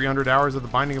like 300 hours of The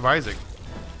Binding of Isaac.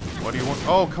 What do you want?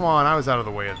 Oh, come on, I was out of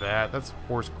the way of that. That's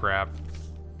horse crap.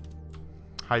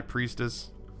 High Priestess.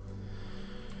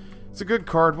 It's a good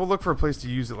card. We'll look for a place to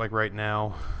use it like right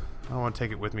now. I don't want to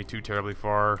take it with me too terribly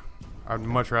far. I would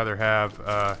much rather have,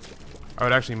 I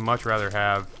would actually much rather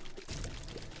have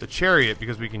the Chariot,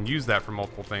 because we can use that for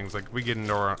multiple things. Like if we get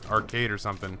into our arcade or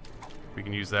something, we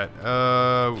can use that.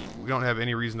 We don't have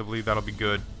any reason to believe that'll be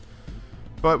good.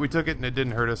 But we took it and it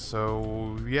didn't hurt us,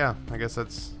 so yeah, I guess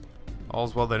that's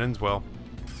all's well that ends well.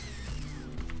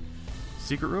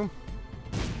 Secret room?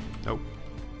 Nope.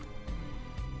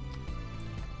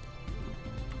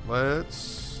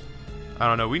 Let's... I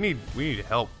don't know, we need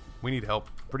help. We need help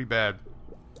pretty bad.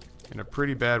 In a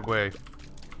pretty bad way.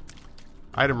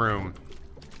 Item room.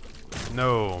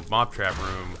 No, mob trap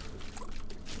room.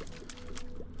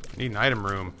 I need an item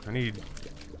room. I need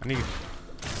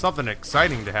something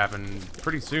exciting to happen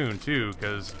pretty soon too,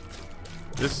 because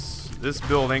this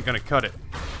build ain't gonna cut it.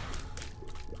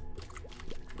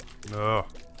 Ugh.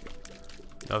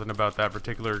 Nothing about that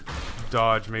particular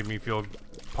dodge made me feel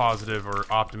positive or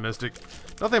optimistic.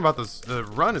 Nothing about the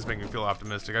run is making me feel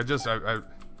optimistic. I just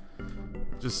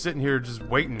sitting here just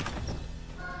waiting.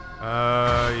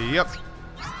 Yep.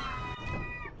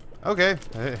 Okay.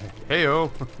 Hey-o.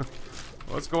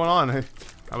 What's going on?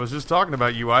 I was just talking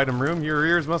about you, item room. Your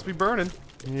ears must be burning.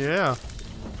 Yeah.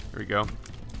 Here we go.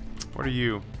 What are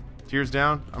you? Tears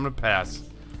down? I'm gonna pass.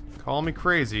 Call me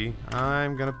crazy.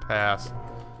 I'm gonna pass.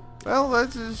 Well,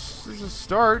 that's a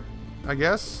start, I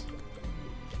guess.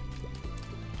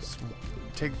 Just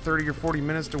take 30 or 40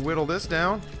 minutes to whittle this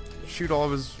down. Shoot all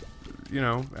of his, you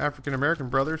know, African-American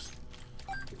brothers.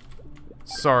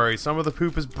 Sorry, some of the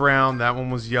poop is brown. That one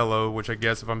was yellow, which I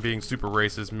guess if I'm being super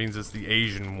racist means it's the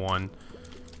Asian one.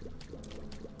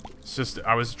 It's just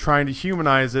I was trying to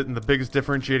humanize it, and the biggest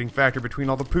differentiating factor between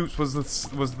all the poops was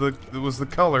the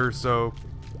color. So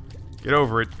get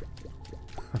over it.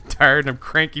 I'm tired and I'm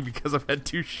cranky because I've had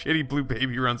 2 shitty blue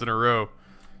baby runs in a row.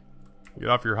 Get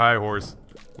off your high horse.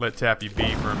 Let Taffy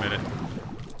be for a minute.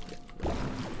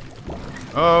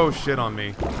 Oh shit on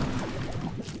me.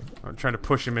 I'm trying to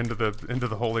push him into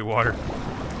the holy water.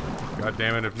 God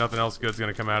damn it, if nothing else good's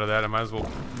gonna come out of that, I might as well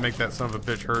make that son of a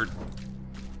bitch hurt.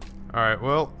 Alright,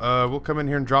 well, we'll come in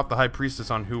here and drop the High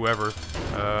Priestess on whoever.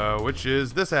 Which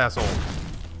is this asshole.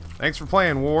 Thanks for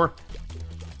playing, War.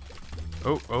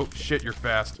 Oh, shit, you're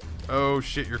fast. Oh,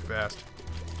 shit, you're fast.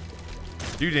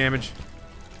 Do damage.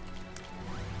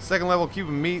 2nd level cube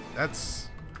of meat, that's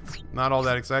not all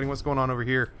that exciting. What's going on over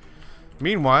here?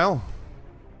 Meanwhile,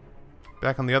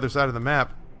 back on the other side of the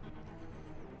map,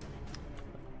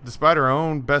 despite our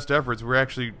own best efforts, we're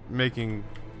actually making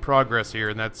progress here,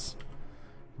 and that's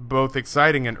both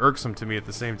exciting and irksome to me at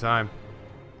the same time.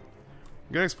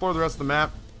 I'm gonna explore the rest of the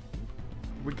map.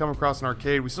 We come across an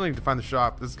arcade. We still need to find the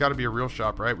shop. This has got to be a real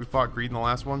shop, right? We fought greed in the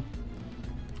last one.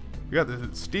 We got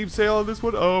the steam sale on this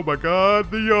one. Oh my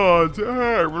god, the yawns.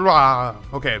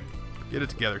 Okay, get it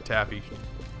together, Taffy.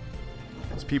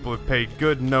 These people have paid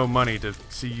good no money to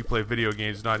see you play video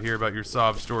games, not hear about your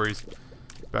sob stories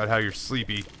about how you're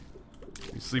sleepy.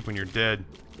 You sleep when you're dead.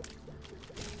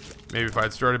 Maybe if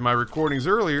I'd started my recordings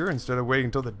earlier instead of waiting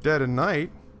until the dead of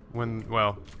night, when,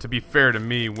 well, to be fair to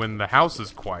me, when the house is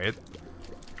quiet.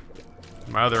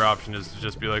 My other option is to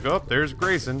just be like, oh, there's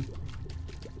Grayson.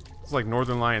 It's like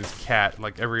Northern Lion's cat.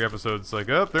 Like every episode's like,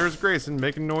 oh, there's Grayson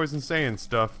making noise and saying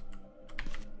stuff.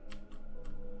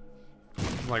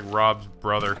 It's like Rob's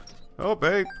brother. Oh,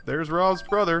 hey, there's Rob's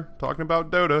brother talking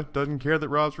about Dota. Doesn't care that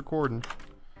Rob's recording.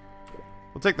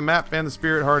 We'll take the map and the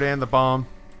spirit heart and the bomb.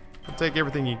 I'll take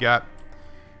everything you got.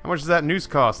 How much does that noose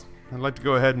cost? I'd like to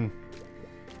go ahead and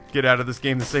get out of this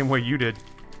game the same way you did.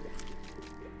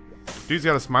 Dude's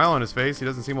got a smile on his face. He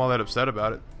doesn't seem all that upset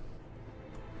about it.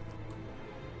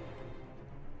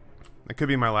 That could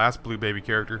be my last blue baby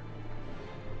character.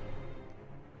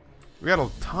 We got a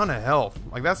ton of health.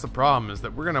 Like, that's the problem, is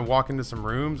that we're gonna walk into some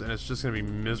rooms and it's just gonna be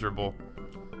miserable.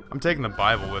 I'm taking the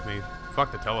Bible with me.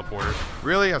 Fuck the teleporter.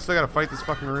 Really? I still gotta fight this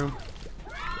fucking room?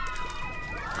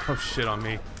 Oh, shit on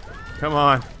me. Come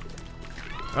on.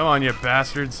 Come on, you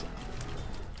bastards.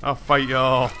 I'll fight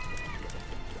y'all.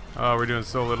 Oh, we're doing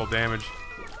so little damage.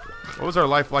 What was our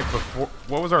life like before?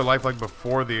 What was our life like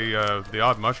before the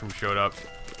odd mushroom showed up?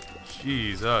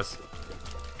 Jesus.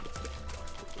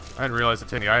 I didn't realize that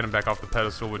taking the item back off the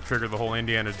pedestal would trigger the whole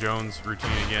Indiana Jones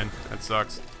routine again. That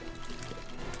sucks.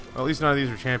 Well, at least none of these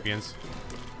are champions.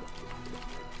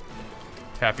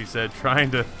 Taffy said,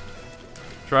 trying to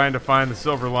find the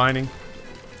silver lining.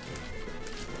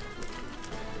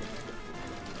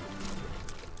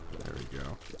 There we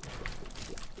go.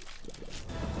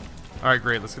 Alright,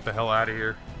 great. Let's get the hell out of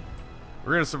here.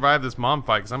 We're gonna survive this mom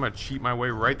fight, because I'm gonna cheat my way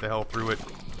right the hell through it.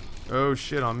 Oh,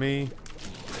 shit on me.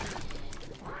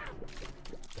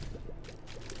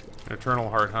 An eternal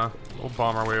heart, huh? We'll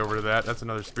bomb our way over to that. That's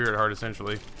another spirit heart,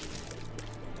 essentially.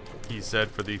 He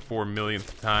said for the 4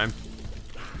 millionth time.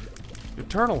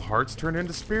 Eternal hearts turn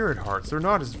into spirit hearts. They're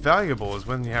not as valuable as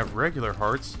when you have regular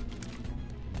hearts.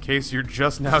 In case you're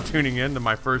just now tuning in to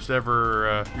my first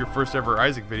ever, your first ever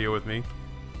Isaac video with me.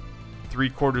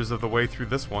 3/4 of the way through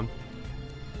this one.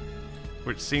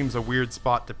 Which seems a weird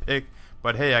spot to pick,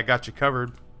 but hey, I got you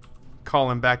covered.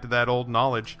 Calling back to that old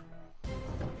knowledge.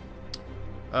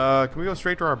 Can we go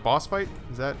straight to our boss fight?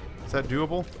 Is that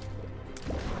doable?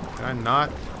 Can I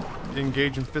not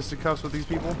engage in fisticuffs with these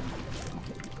people?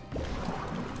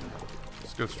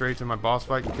 Just go straight to my boss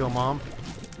fight and kill Mom?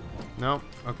 No?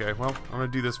 Okay, well, I'm gonna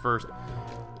do this first.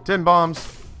 10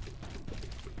 bombs.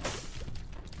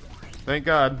 Thank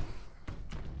God.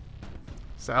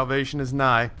 Salvation is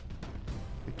nigh.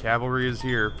 The cavalry is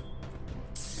here.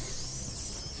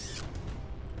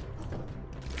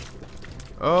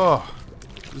 Oh,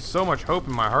 there's so much hope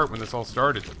in my heart when this all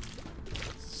started.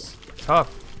 It's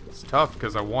tough. It's tough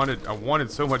because I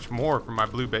wanted so much more from my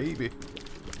blue baby.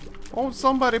 Oh,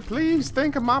 somebody please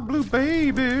think of my blue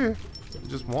baby.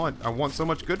 I want so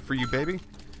much good for you, baby.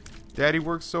 Daddy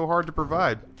works so hard to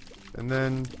provide. And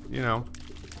then, you know,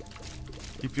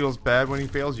 He feels bad when he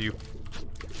fails you.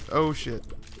 Oh shit.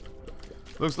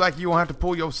 Looks like you won't have to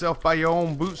pull yourself by your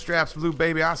own bootstraps, blue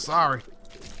baby. I'm sorry.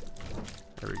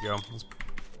 There we go. Let's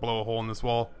blow a hole in this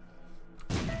wall.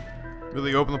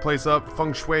 Really open the place up,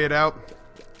 feng shui it out.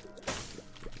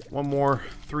 One more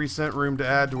 3-cent room to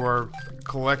add to our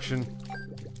collection.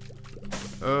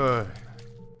 I'm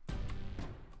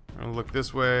gonna look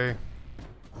this way.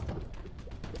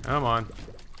 Come on.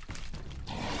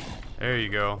 There you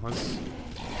go. Let's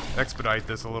expedite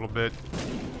this a little bit.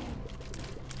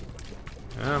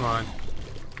 Come on.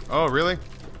 Oh, really?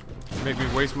 Make me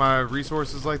waste my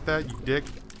resources like that, you dick?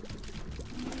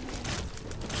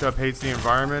 Chubb hates the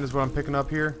environment is what I'm picking up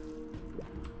here.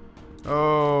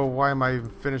 Oh, why am I even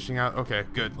finishing out? Okay,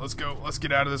 good. Let's go. Let's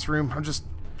get out of this room.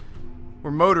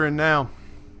 We're motoring now.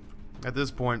 At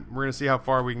this point, we're gonna see how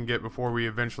far we can get before we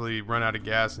eventually run out of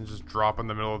gas and just drop in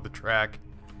the middle of the track.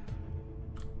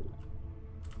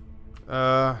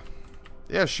 Yeah,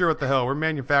 sure, what the hell. We're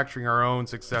manufacturing our own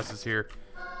successes here.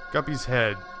 Guppy's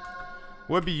head.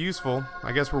 Would be useful.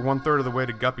 I guess we're 1/3 of the way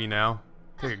to Guppy now.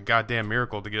 Take a goddamn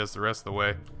miracle to get us the rest of the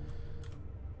way.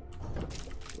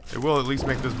 It will at least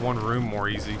make this one room more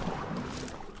easy.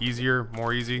 Easier,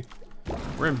 more easy.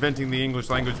 We're inventing the English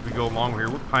language as we go along here.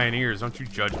 We're pioneers, don't you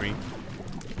judge me.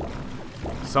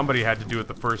 Somebody had to do it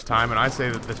the first time, and I say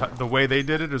that the way they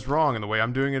did it is wrong, and the way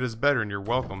I'm doing it is better, and you're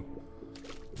welcome.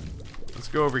 Let's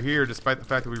go over here, despite the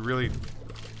fact that we really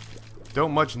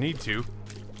don't much need to.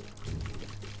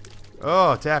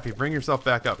 Oh, Taffy, bring yourself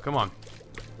back up. Come on.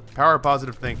 Power of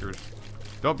positive thinkers.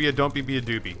 Don't be a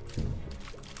doopy.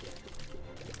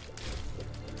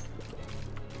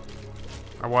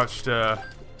 I watched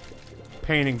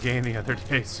Pain and Gain the other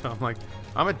day, so I'm like,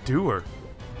 I'm a doer.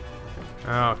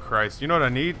 Oh, Christ. You know what I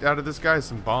need out of this guy?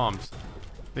 Some bombs.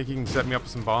 Think you can set me up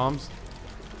with some bombs?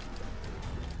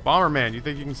 Bomberman, you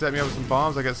think you can set me up with some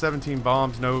bombs? I got 17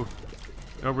 bombs, no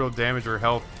real damage or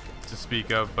health to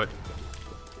speak of, but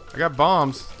I got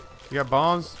bombs. You got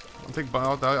bombs?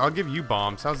 I'll give you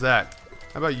bombs. How's that?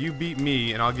 How about you beat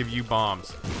me and I'll give you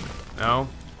bombs? No?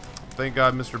 Thank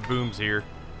God Mr. Boom's here.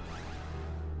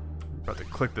 About to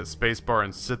click the spacebar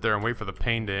and sit there and wait for the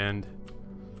pain to end.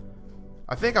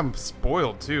 I think I'm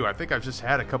spoiled too. I think I've just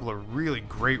had a couple of really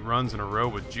great runs in a row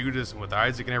with Judas and with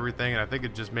Isaac and everything, and I think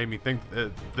it just made me think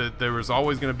that there was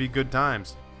always going to be good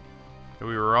times. That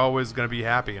we were always going to be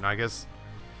happy, and I guess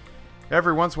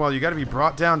every once in a while you got to be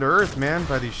brought down to earth, man,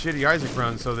 by these shitty Isaac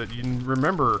runs so that you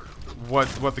remember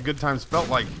what the good times felt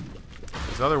like.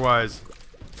 Because otherwise,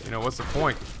 you know, what's the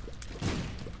point?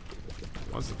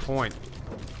 What's the point?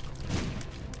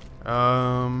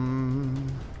 Oh,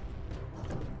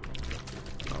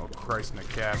 Christ in a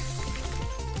cat.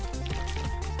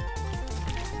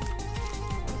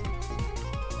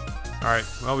 Alright,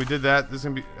 well, we did that. This is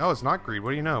gonna be... Oh, it's not greed. What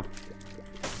do you know?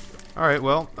 Alright,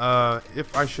 well,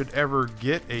 if I should ever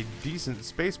get a decent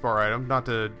spacebar item, not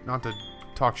to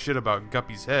talk shit about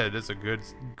Guppy's head, it's a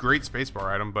great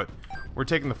spacebar item, but we're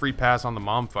taking the free pass on the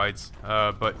mom fights.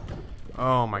 But,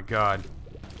 oh my god.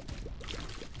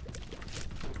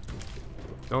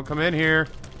 Don't come in here.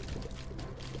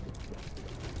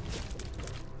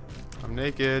 I'm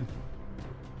naked.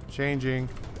 Changing.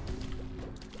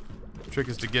 The trick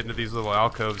is to get into these little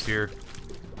alcoves here.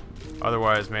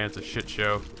 Otherwise, man, it's a shit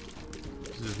show.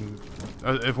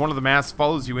 If one of the masks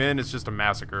follows you in, it's just a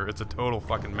massacre. It's a total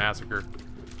fucking massacre.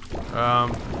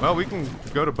 Well, we can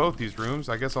go to both these rooms.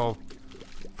 I guess I'll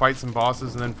fight some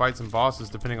bosses and then fight some bosses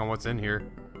depending on what's in here.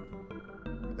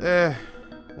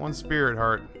 One spirit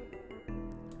heart.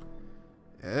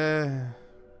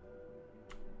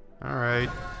 Alright.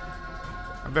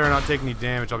 I better not take any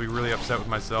damage. I'll be really upset with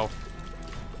myself.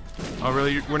 Oh,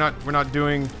 really? We're not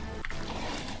doing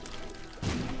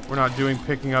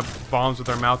picking up bombs with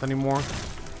our mouth anymore?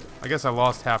 I guess I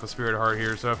lost half a spirit heart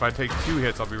here, so if I take 2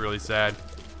 hits, I'll be really sad.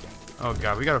 Oh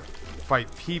god, we gotta fight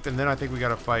Peep, and then I think we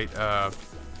gotta fight,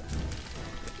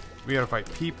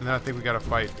 Peep, and then I think we gotta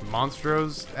fight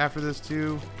Monstros after this,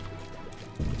 too.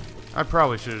 I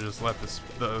probably should have just let this...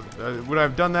 would I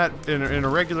have done that in a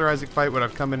regular Isaac fight? Would I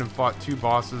have come in and fought 2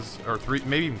 bosses, or 3,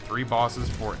 maybe even 3 bosses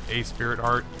for a spirit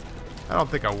heart? I don't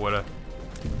think I would have.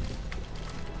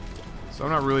 So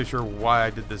I'm not really sure why I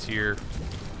did this here.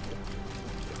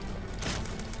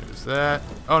 There's that.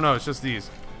 Oh no, it's just these.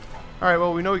 Alright,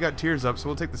 well, we know we got tears up, so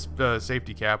we'll take the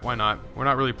safety cap. Why not? We're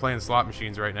not really playing slot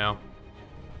machines right now.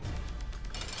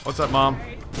 What's up, Mom?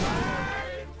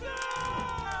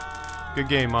 Good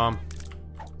game, Mom.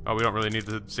 Oh, we don't really need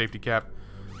the safety cap.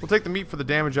 We'll take the meat for the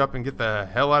damage up and get the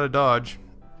hell out of Dodge.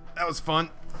 That was fun.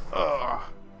 Ugh.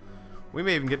 We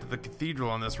may even get to the cathedral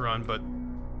on this run, but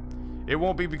It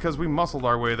won't be because we muscled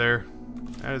our way there.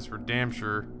 That is for damn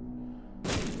sure.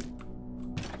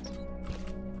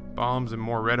 Bombs and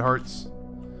more red hearts.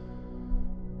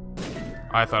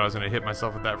 I thought I was going to hit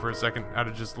myself with that for a second out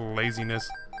of just laziness.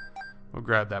 We'll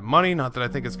grab that money. Not that I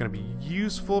think it's going to be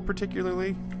useful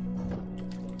particularly.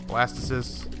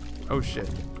 Blastocysts. Oh shit.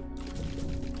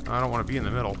 I don't want to be in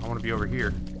the middle. I want to be over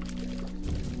here.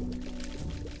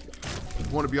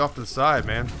 I want to be off to the side,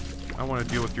 man. I want to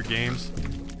deal with your games.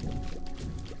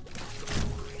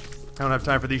 I don't have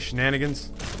time for these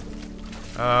shenanigans.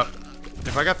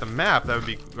 If I got the map, that would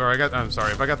be... Or I'm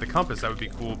sorry, if I got the compass, that would be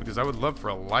cool, because I would love for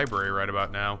a library right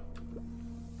about now.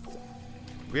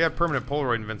 We have permanent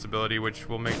Polaroid invincibility, which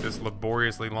will make this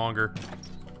laboriously longer.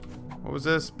 What was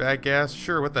this? Bad gas?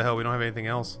 Sure, what the hell, we don't have anything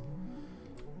else.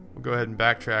 We'll go ahead and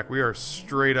backtrack. We are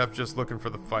straight up just looking for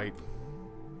the fight.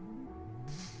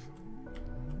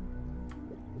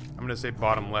 I'm gonna say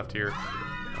bottom left here.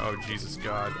 Oh, Jesus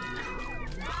God.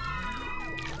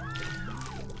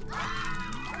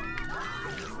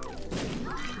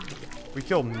 We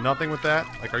killed nothing with that?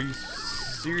 Like, are you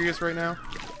serious right now?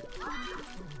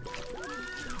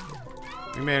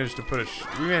 We managed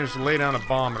to lay down a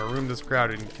bomb in a room this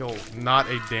crowded and kill not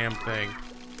a damn thing.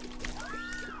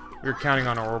 We were counting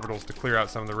on our orbitals to clear out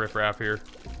some of the riffraff here.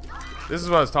 This is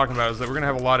what I was talking about, is that we're gonna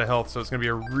have a lot of health, so it's gonna be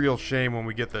a real shame when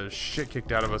we get the shit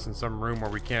kicked out of us in some room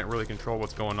where we can't really control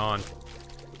what's going on.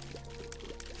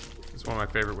 It's one of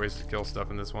my favorite ways to kill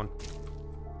stuff in this one.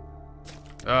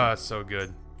 Ah, so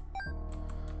good.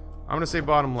 I'm gonna say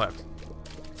bottom left.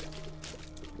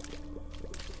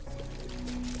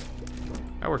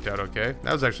 That worked out okay.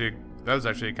 That was actually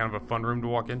kind of a fun room to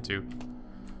walk into.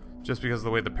 Just because of the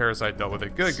way the parasite dealt with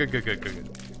it. Good.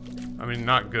 I mean,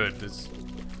 not good. It's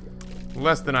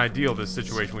less than ideal, this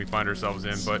situation we find ourselves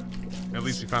in, but at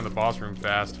least we found the boss room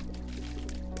fast.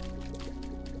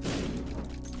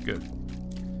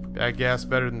 Good. Bad gas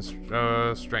better than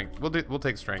strength. We'll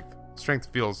take strength. Strength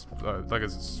feels like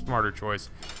it's a smarter choice,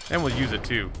 and we'll use it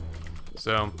too.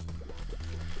 So, all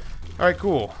right,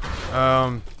 cool.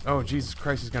 Oh Jesus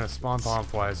Christ, he's gonna spawn bomb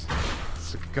flies.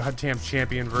 It's a goddamn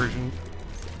champion version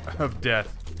of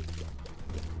death.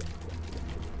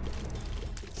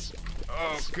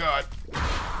 Oh God.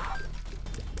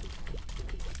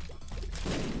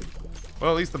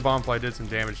 Well, at least the bomb fly did some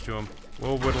damage to him.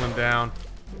 We'll whittle him down.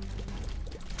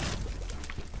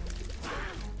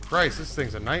 Christ, this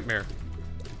thing's a nightmare.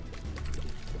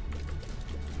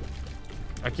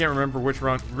 I can't remember which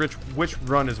run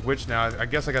is which now. I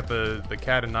guess I got the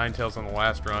cat and nine tails on the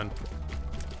last run.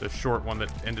 The short one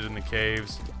that ended in the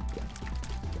caves.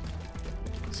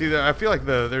 See, I feel like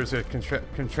there's a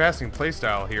contrasting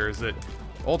playstyle here, is that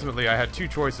ultimately I had two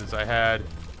choices. I had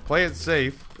play it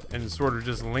safe and sort of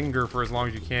just linger for as long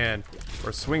as you can,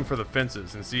 or swing for the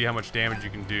fences and see how much damage you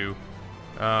can do.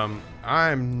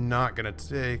 I'm not gonna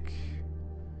take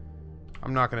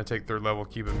third level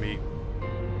Cuban meat.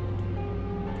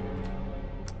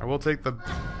 I will take the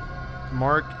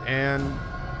mark and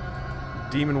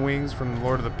demon wings from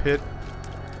Lord of the Pit.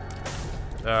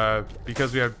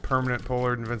 Because we have permanent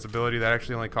polar invincibility, that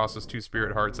actually only costs us 2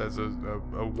 spirit hearts as a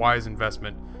wise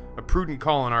investment. A prudent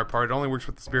call on our part. It only works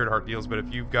with the spirit heart deals, but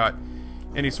if you've got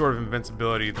any sort of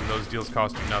invincibility, then those deals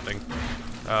cost you nothing.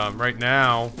 Right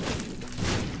now,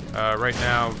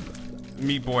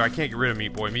 Meat Boy, I can't get rid of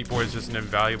Meat Boy. Meat Boy is just an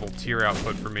invaluable tier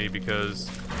output for me because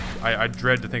I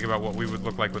dread to think about what we would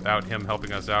look like without him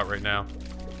helping us out right now.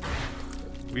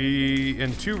 We,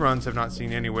 in 2 runs, have not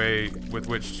seen any way with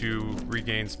which to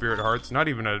regain Spirit Hearts. Not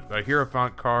even a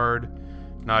Hierophant card.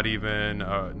 Not even,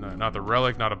 not the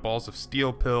Relic, not a Balls of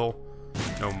Steel pill.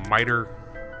 No Miter.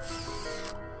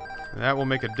 That will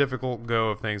make a difficult go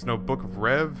of things. No Book of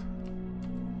Rev.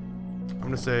 I'm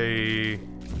gonna say...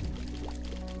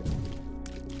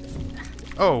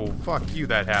 Oh, fuck you,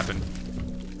 that happened.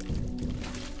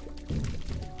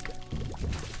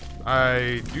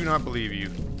 I do not believe you.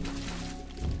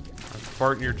 I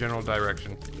fart in your general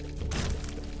direction.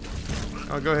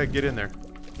 Oh, go ahead, get in there.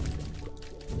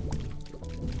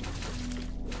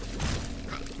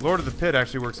 Lord of the Pit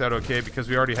actually works out okay because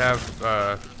we already have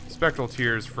spectral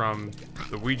tears from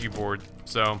the Ouija board,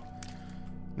 so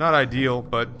not ideal,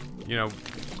 but you know,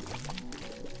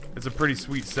 it's a pretty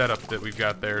sweet setup that we've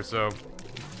got there. So,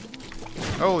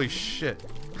 holy shit!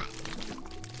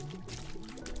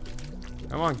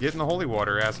 Come on, get in the holy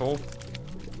water, asshole.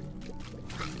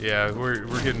 Yeah, we're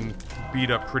getting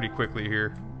beat up pretty quickly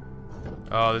here.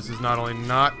 Oh, this is not only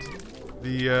not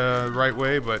the right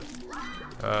way, but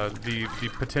the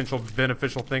potential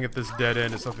beneficial thing at this dead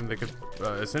end is something that could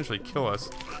essentially kill us.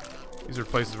 These are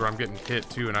places where I'm getting hit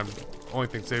too, and only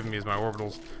thing saving me is my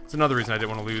orbitals. It's another reason I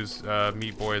didn't want to lose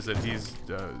Meat Boy, is that he's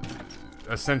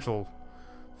essential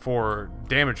for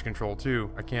damage control too.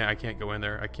 I can't go in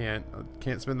there. I can't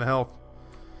spend the health.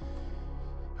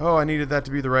 Oh, I needed that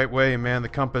to be the right way, and man, the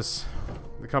compass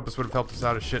would have helped us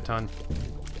out a shit ton.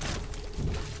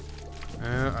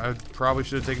 I probably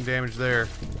should have taken damage there.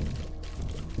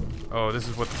 Oh, this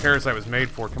is what the parasite was made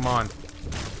for. Come on,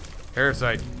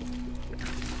 parasite,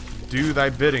 do thy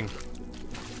bidding.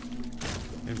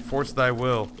 Enforce thy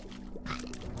will.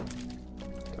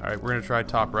 Alright, we're gonna try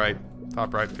top right.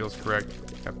 Top right feels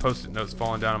correct. Got post-it notes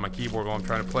falling down on my keyboard while I'm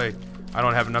trying to play. I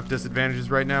don't have enough disadvantages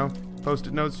right now.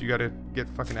 Post-it notes, you gotta get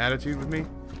fucking attitude with me.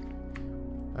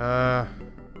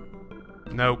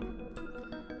 Nope.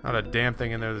 Not a damn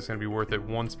thing in there that's gonna be worth it.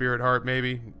 One spirit heart,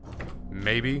 maybe?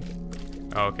 Maybe?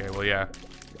 Okay, well, yeah.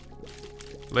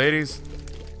 Ladies,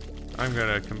 I'm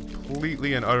gonna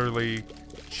completely and utterly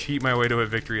cheat my way to a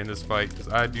victory in this fight, because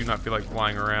I do not feel like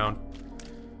flying around.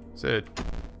 Said,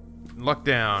 luck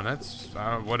down. That's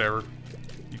whatever.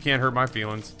 You can't hurt my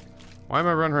feelings. Why am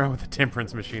I running around with a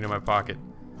temperance machine in my pocket?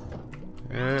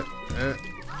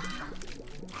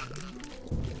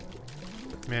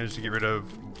 Managed to get rid of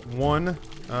one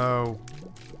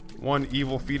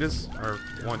evil fetus, or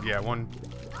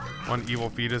one evil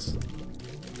fetus.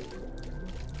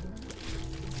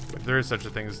 If there is such a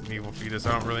thing as an evil fetus,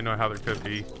 I don't really know how there could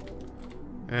be.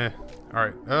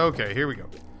 Alright. Okay, here we go.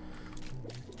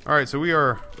 Alright, so we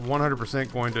are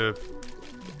 100% going to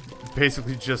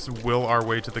basically just will our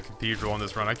way to the cathedral on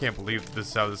this run. I can't believe this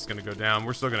is how this is going to go down.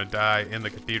 We're still going to die in the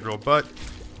cathedral, but,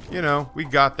 you know, we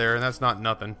got there, and that's not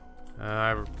nothing.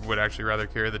 I would actually rather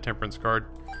carry the temperance card.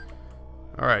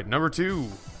 Alright, number 2.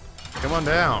 Come on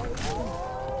down.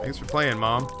 Thanks for playing,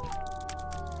 Mom.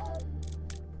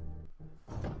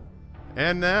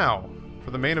 And now,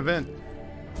 for the main event.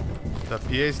 The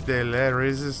pièce de la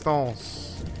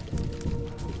résistance.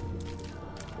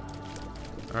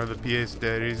 Or the pièce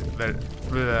de...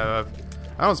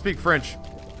 I don't speak French.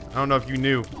 I don't know if you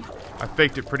knew. I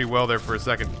faked it pretty well there for a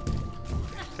second.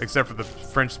 Except for the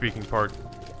French-speaking part.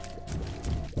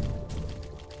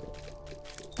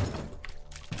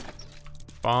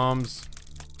 Bombs.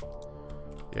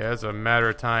 Yeah, it's a matter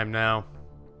of time now.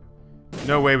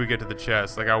 No way we get to the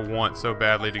chest. Like, I want so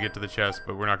badly to get to the chest,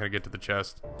 but we're not going to get to the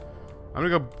chest. I'm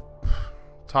going to go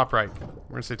top right. We're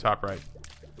going to say top right.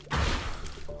 I'm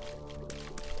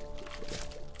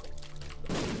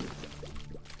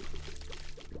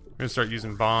going to start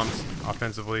using bombs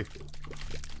offensively.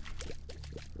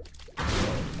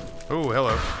 Oh,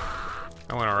 hello.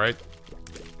 That went alright.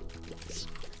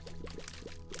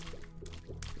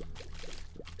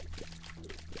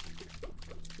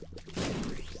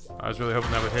 I was really hoping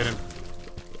that would hit him.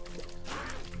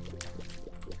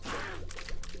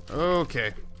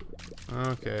 Okay.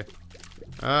 Okay.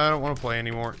 I don't want to play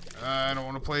anymore. I don't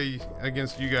want to play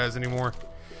against you guys anymore.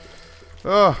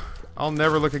 Oh, I'll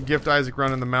never look a Gift Isaac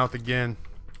run in the mouth again.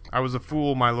 I was a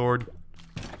fool, my lord.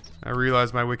 I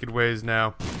realize my wicked ways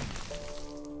now.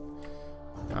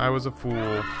 I was a fool.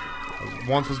 I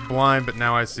once was blind, but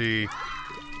now I see.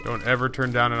 Don't ever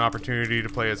turn down an opportunity to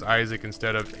play as Isaac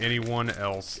instead of anyone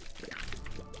else.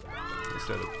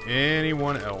 Instead of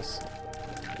anyone else.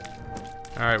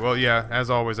 Alright, well, yeah, as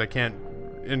always, I can't,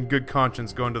 in good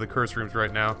conscience, go into the curse rooms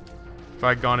right now. If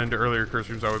I'd gone into earlier curse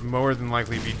rooms, I would more than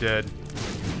likely be dead.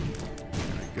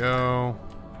 There we go.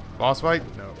 Boss fight?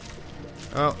 No.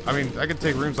 Well, I mean, I could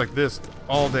take rooms like this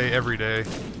all day, every day.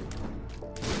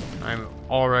 I'm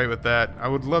alright with that. I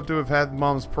would love to have had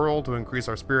Mom's Pearl to increase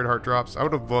our Spirit Heart drops. I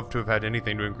would have loved to have had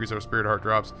anything to increase our Spirit Heart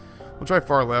drops. We'll try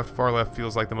far left. Far left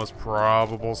feels like the most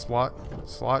probable slot.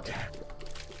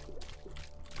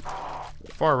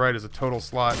 Far right is a total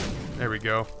slot. There we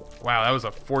go. Wow, that was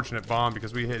a fortunate bomb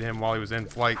because we hit him while he was in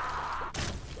flight.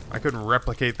 I couldn't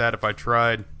replicate that if I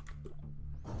tried.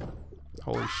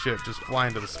 Holy shit, just fly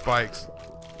into the spikes.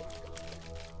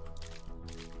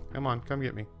 Come on, come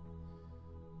get me.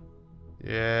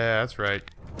 Yeah, that's right.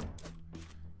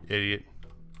 Idiot.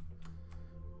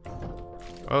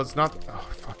 Oh, it's not... Oh,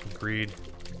 fucking greed.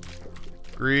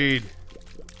 Greed.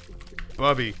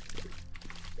 Bubby.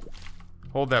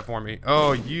 Hold that for me.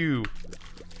 Oh, you.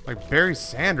 Like Barry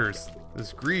Sanders.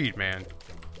 This greed, man.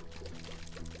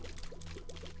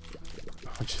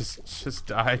 Oh, just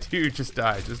die, dude. Just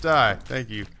die. Just die.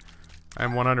 Thank you.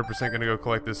 I'm 100% gonna go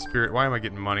collect this spirit. Why am I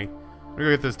getting money? I'm gonna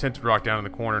go get this tinted rock down in the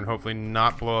corner and hopefully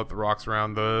not blow up the rocks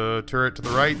around the turret to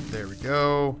the right. There we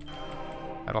go.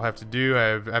 That'll have to do. I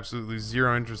have absolutely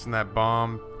zero interest in that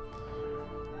bomb.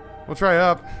 We'll try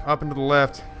up and to the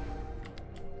left.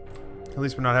 At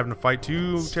least we're not having to fight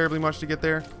too terribly much to get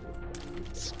there.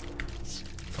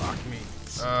 Fuck me.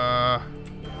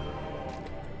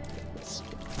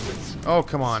 Oh,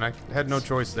 come on. I had no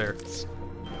choice there.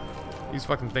 These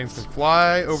fucking things can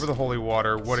fly over the holy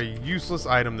water. What a useless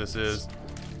item this is.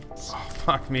 Oh,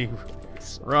 fuck me.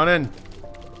 Running.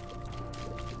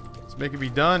 Let's make it be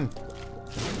done.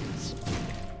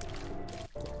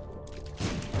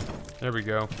 There we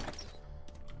go.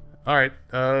 Alright,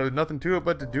 nothing to it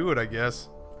but to do it, I guess.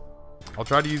 I'll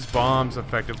try to use bombs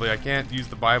effectively. I can't use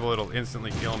the Bible, it'll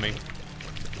instantly kill me.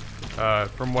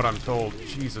 From what I'm told.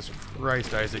 Jesus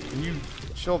Christ, Isaac. Can you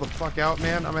chill the fuck out,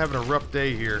 man? I'm having a rough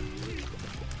day here.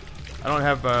 I don't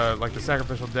have, like, the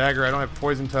sacrificial dagger. I don't have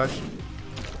poison touch.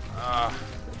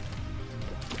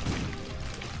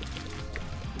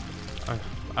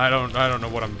 I don't know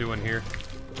what I'm doing here.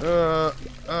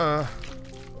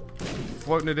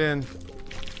 Floating it in.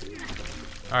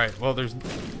 Alright, well, there's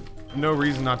no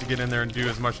reason not to get in there and do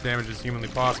as much damage as humanly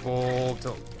possible.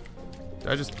 Did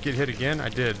I just get hit again? I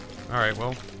did. Alright,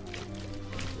 well.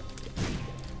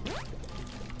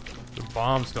 The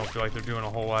bombs don't feel like they're doing a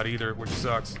whole lot either, which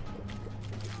sucks.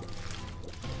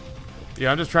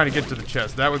 Yeah, I'm just trying to get to the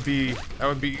chest. That would be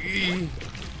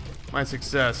my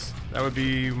success. That would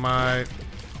be my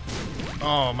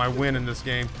win in this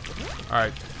game.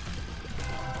 Alright.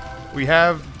 We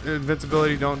have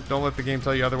invincibility. Don't let the game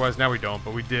tell you otherwise. Now we don't,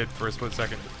 but we did for a split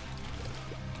second.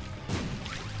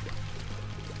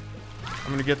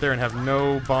 I'm gonna get there and have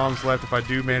no bombs left if I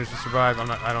do manage to survive.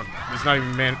 It's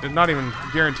not even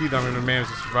guaranteed that I'm gonna manage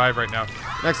to survive right now.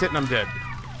 Next hit and I'm dead.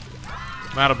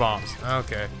 I'm out of bombs.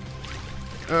 Okay.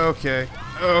 Okay.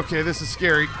 Okay, this is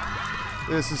scary.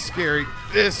 This is scary.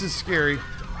 This is scary.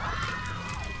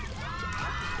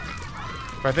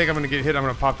 If I think I'm gonna get hit, I'm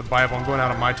gonna pop the Bible. I'm going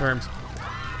out on my terms.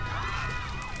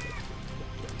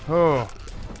 Oh.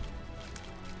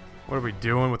 What are we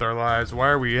doing with our lives? Why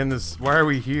are we in this? Why are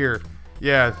we here?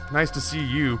 Yeah, nice to see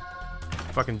you.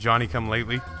 Fucking Johnny come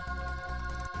lately.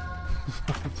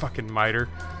 Fucking miter.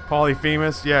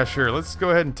 Polyphemus? Yeah, sure. Let's go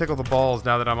ahead and tickle the balls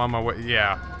now that I'm on my way.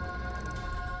 Yeah.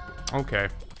 Okay.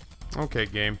 Okay,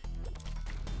 game.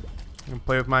 Gonna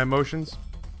play with my emotions.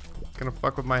 Gonna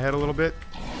fuck with my head a little bit.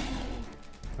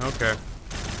 Okay.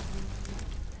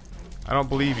 I don't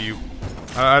believe you.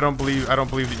 I don't believe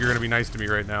that you're gonna be nice to me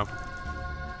right now.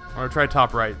 I'm gonna try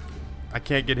top right. I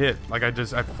can't get hit. Like I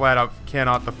flat out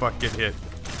cannot the fuck get hit.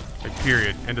 Like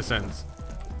period. End of sentence.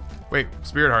 Wait,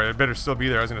 Spirit Heart, it better still be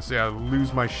there. I was gonna say I'll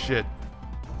lose my shit.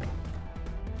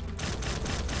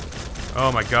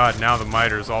 Oh my god, now the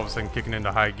miter is all of a sudden kicking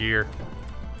into high gear.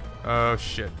 Oh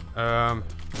shit.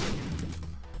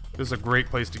 This is a great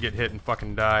place to get hit and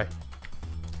fucking die.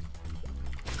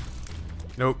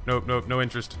 Nope, nope, nope, no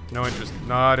interest. No interest.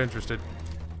 Not interested.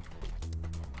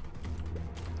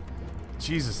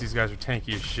 Jesus, these guys are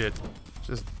tanky as shit.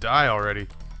 Just die already.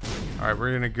 Alright,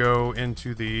 we're gonna go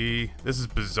into the... This is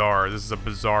bizarre. This is a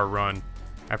bizarre run.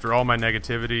 After all my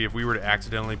negativity, if we were to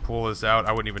accidentally pull this out,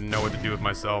 I wouldn't even know what to do with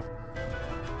myself.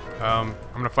 I'm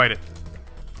gonna fight it.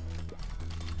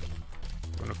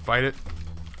 I'm gonna fight it.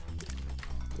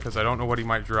 Because I don't know what he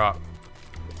might drop.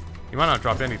 He might not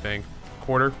drop anything.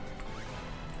 Quarter.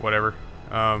 Whatever.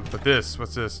 But this,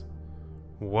 what's this?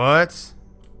 What?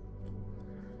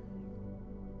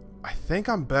 I think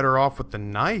I'm better off with the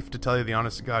knife, to tell you the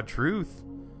honest to God truth.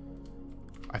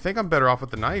 I think I'm better off with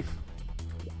the knife.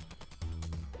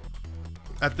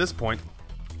 At this point.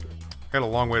 Got a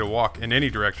long way to walk in any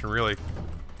direction, really.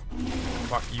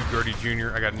 Fuck you, Gertie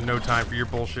Jr. I got no time for your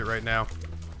bullshit right now.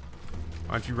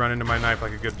 Why don't you run into my knife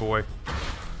like a good boy?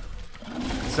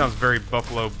 It sounds very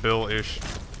Buffalo Bill-ish.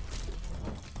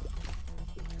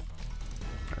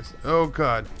 Oh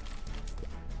god.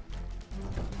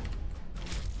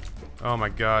 Oh my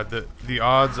god, the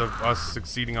odds of us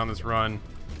succeeding on this run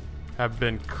have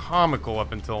been comical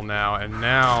up until now, and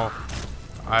now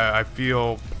I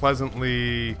feel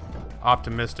pleasantly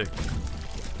optimistic.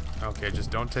 Okay, just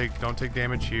don't take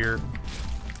damage here.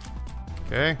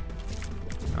 Okay.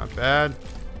 Not bad.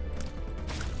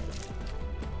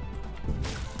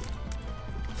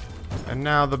 And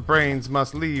now the brains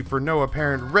must leave for no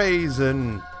apparent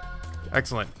reason.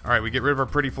 Excellent. Alright, we get rid of our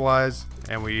pretty flies,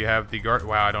 and we have the guard.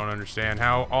 Wow, I don't understand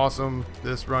how awesome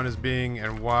this run is being,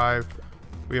 and why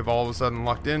we have all of a sudden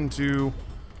lucked into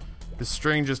the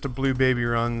strangest of blue baby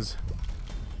runs.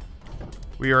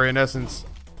 We are, in essence,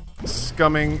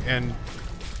 scumming and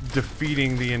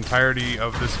defeating the entirety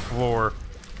of this floor.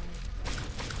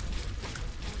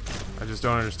 I just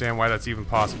don't understand why that's even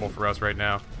possible for us right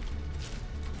now.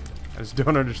 I just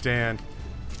don't understand.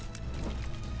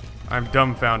 I'm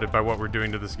dumbfounded by what we're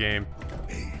doing to this game.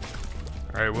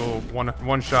 Alright, we'll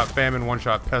one-shot famine,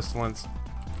 one-shot pestilence.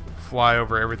 Fly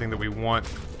over everything that we want.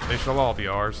 They shall all be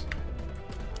ours.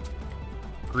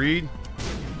 Greed.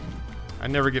 I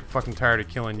never get fucking tired of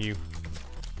killing you.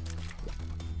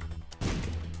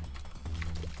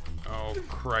 Oh,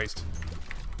 Christ.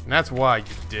 And that's why, you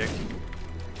dick.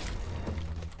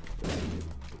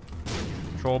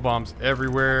 Troll bombs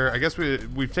everywhere. I guess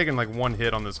we've taken like one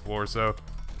hit on this floor, so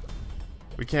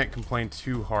we can't complain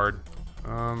too hard.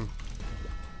 Let's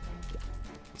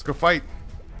go fight.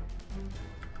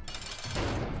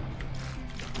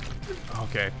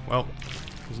 Okay, well,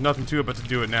 there's nothing to it but to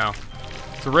do it now.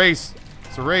 It's a race.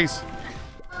 It's a race.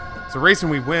 It's a race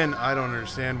and we win. I don't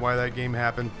understand why that game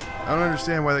happened. I don't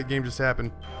understand why that game just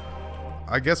happened.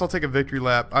 I guess I'll take a victory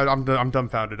lap. I'm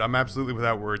dumbfounded. I'm absolutely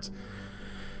without words.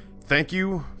 Thank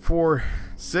you for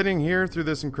sitting here through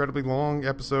this incredibly long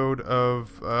episode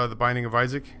of The Binding of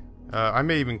Isaac. I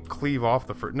may even cleave off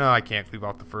the first... No, I can't cleave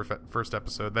off the first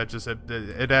episode. That just...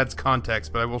 It adds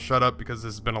context, but I will shut up because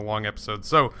this has been a long episode.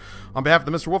 So, on behalf of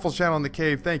the MrWoofless channel in the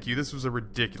cave, thank you. This was a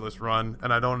ridiculous run,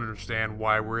 and I don't understand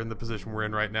why we're in the position we're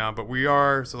in right now, but we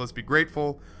are, so let's be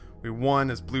grateful. We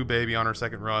won as Blue Baby on our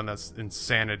second run. That's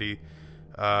insanity.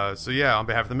 So yeah, on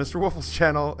behalf of the MrWoofless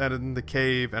channel and in the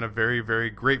cave and a very, very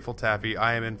grateful Taffy,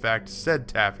 I am in fact said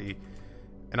Taffy,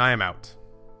 and I am out.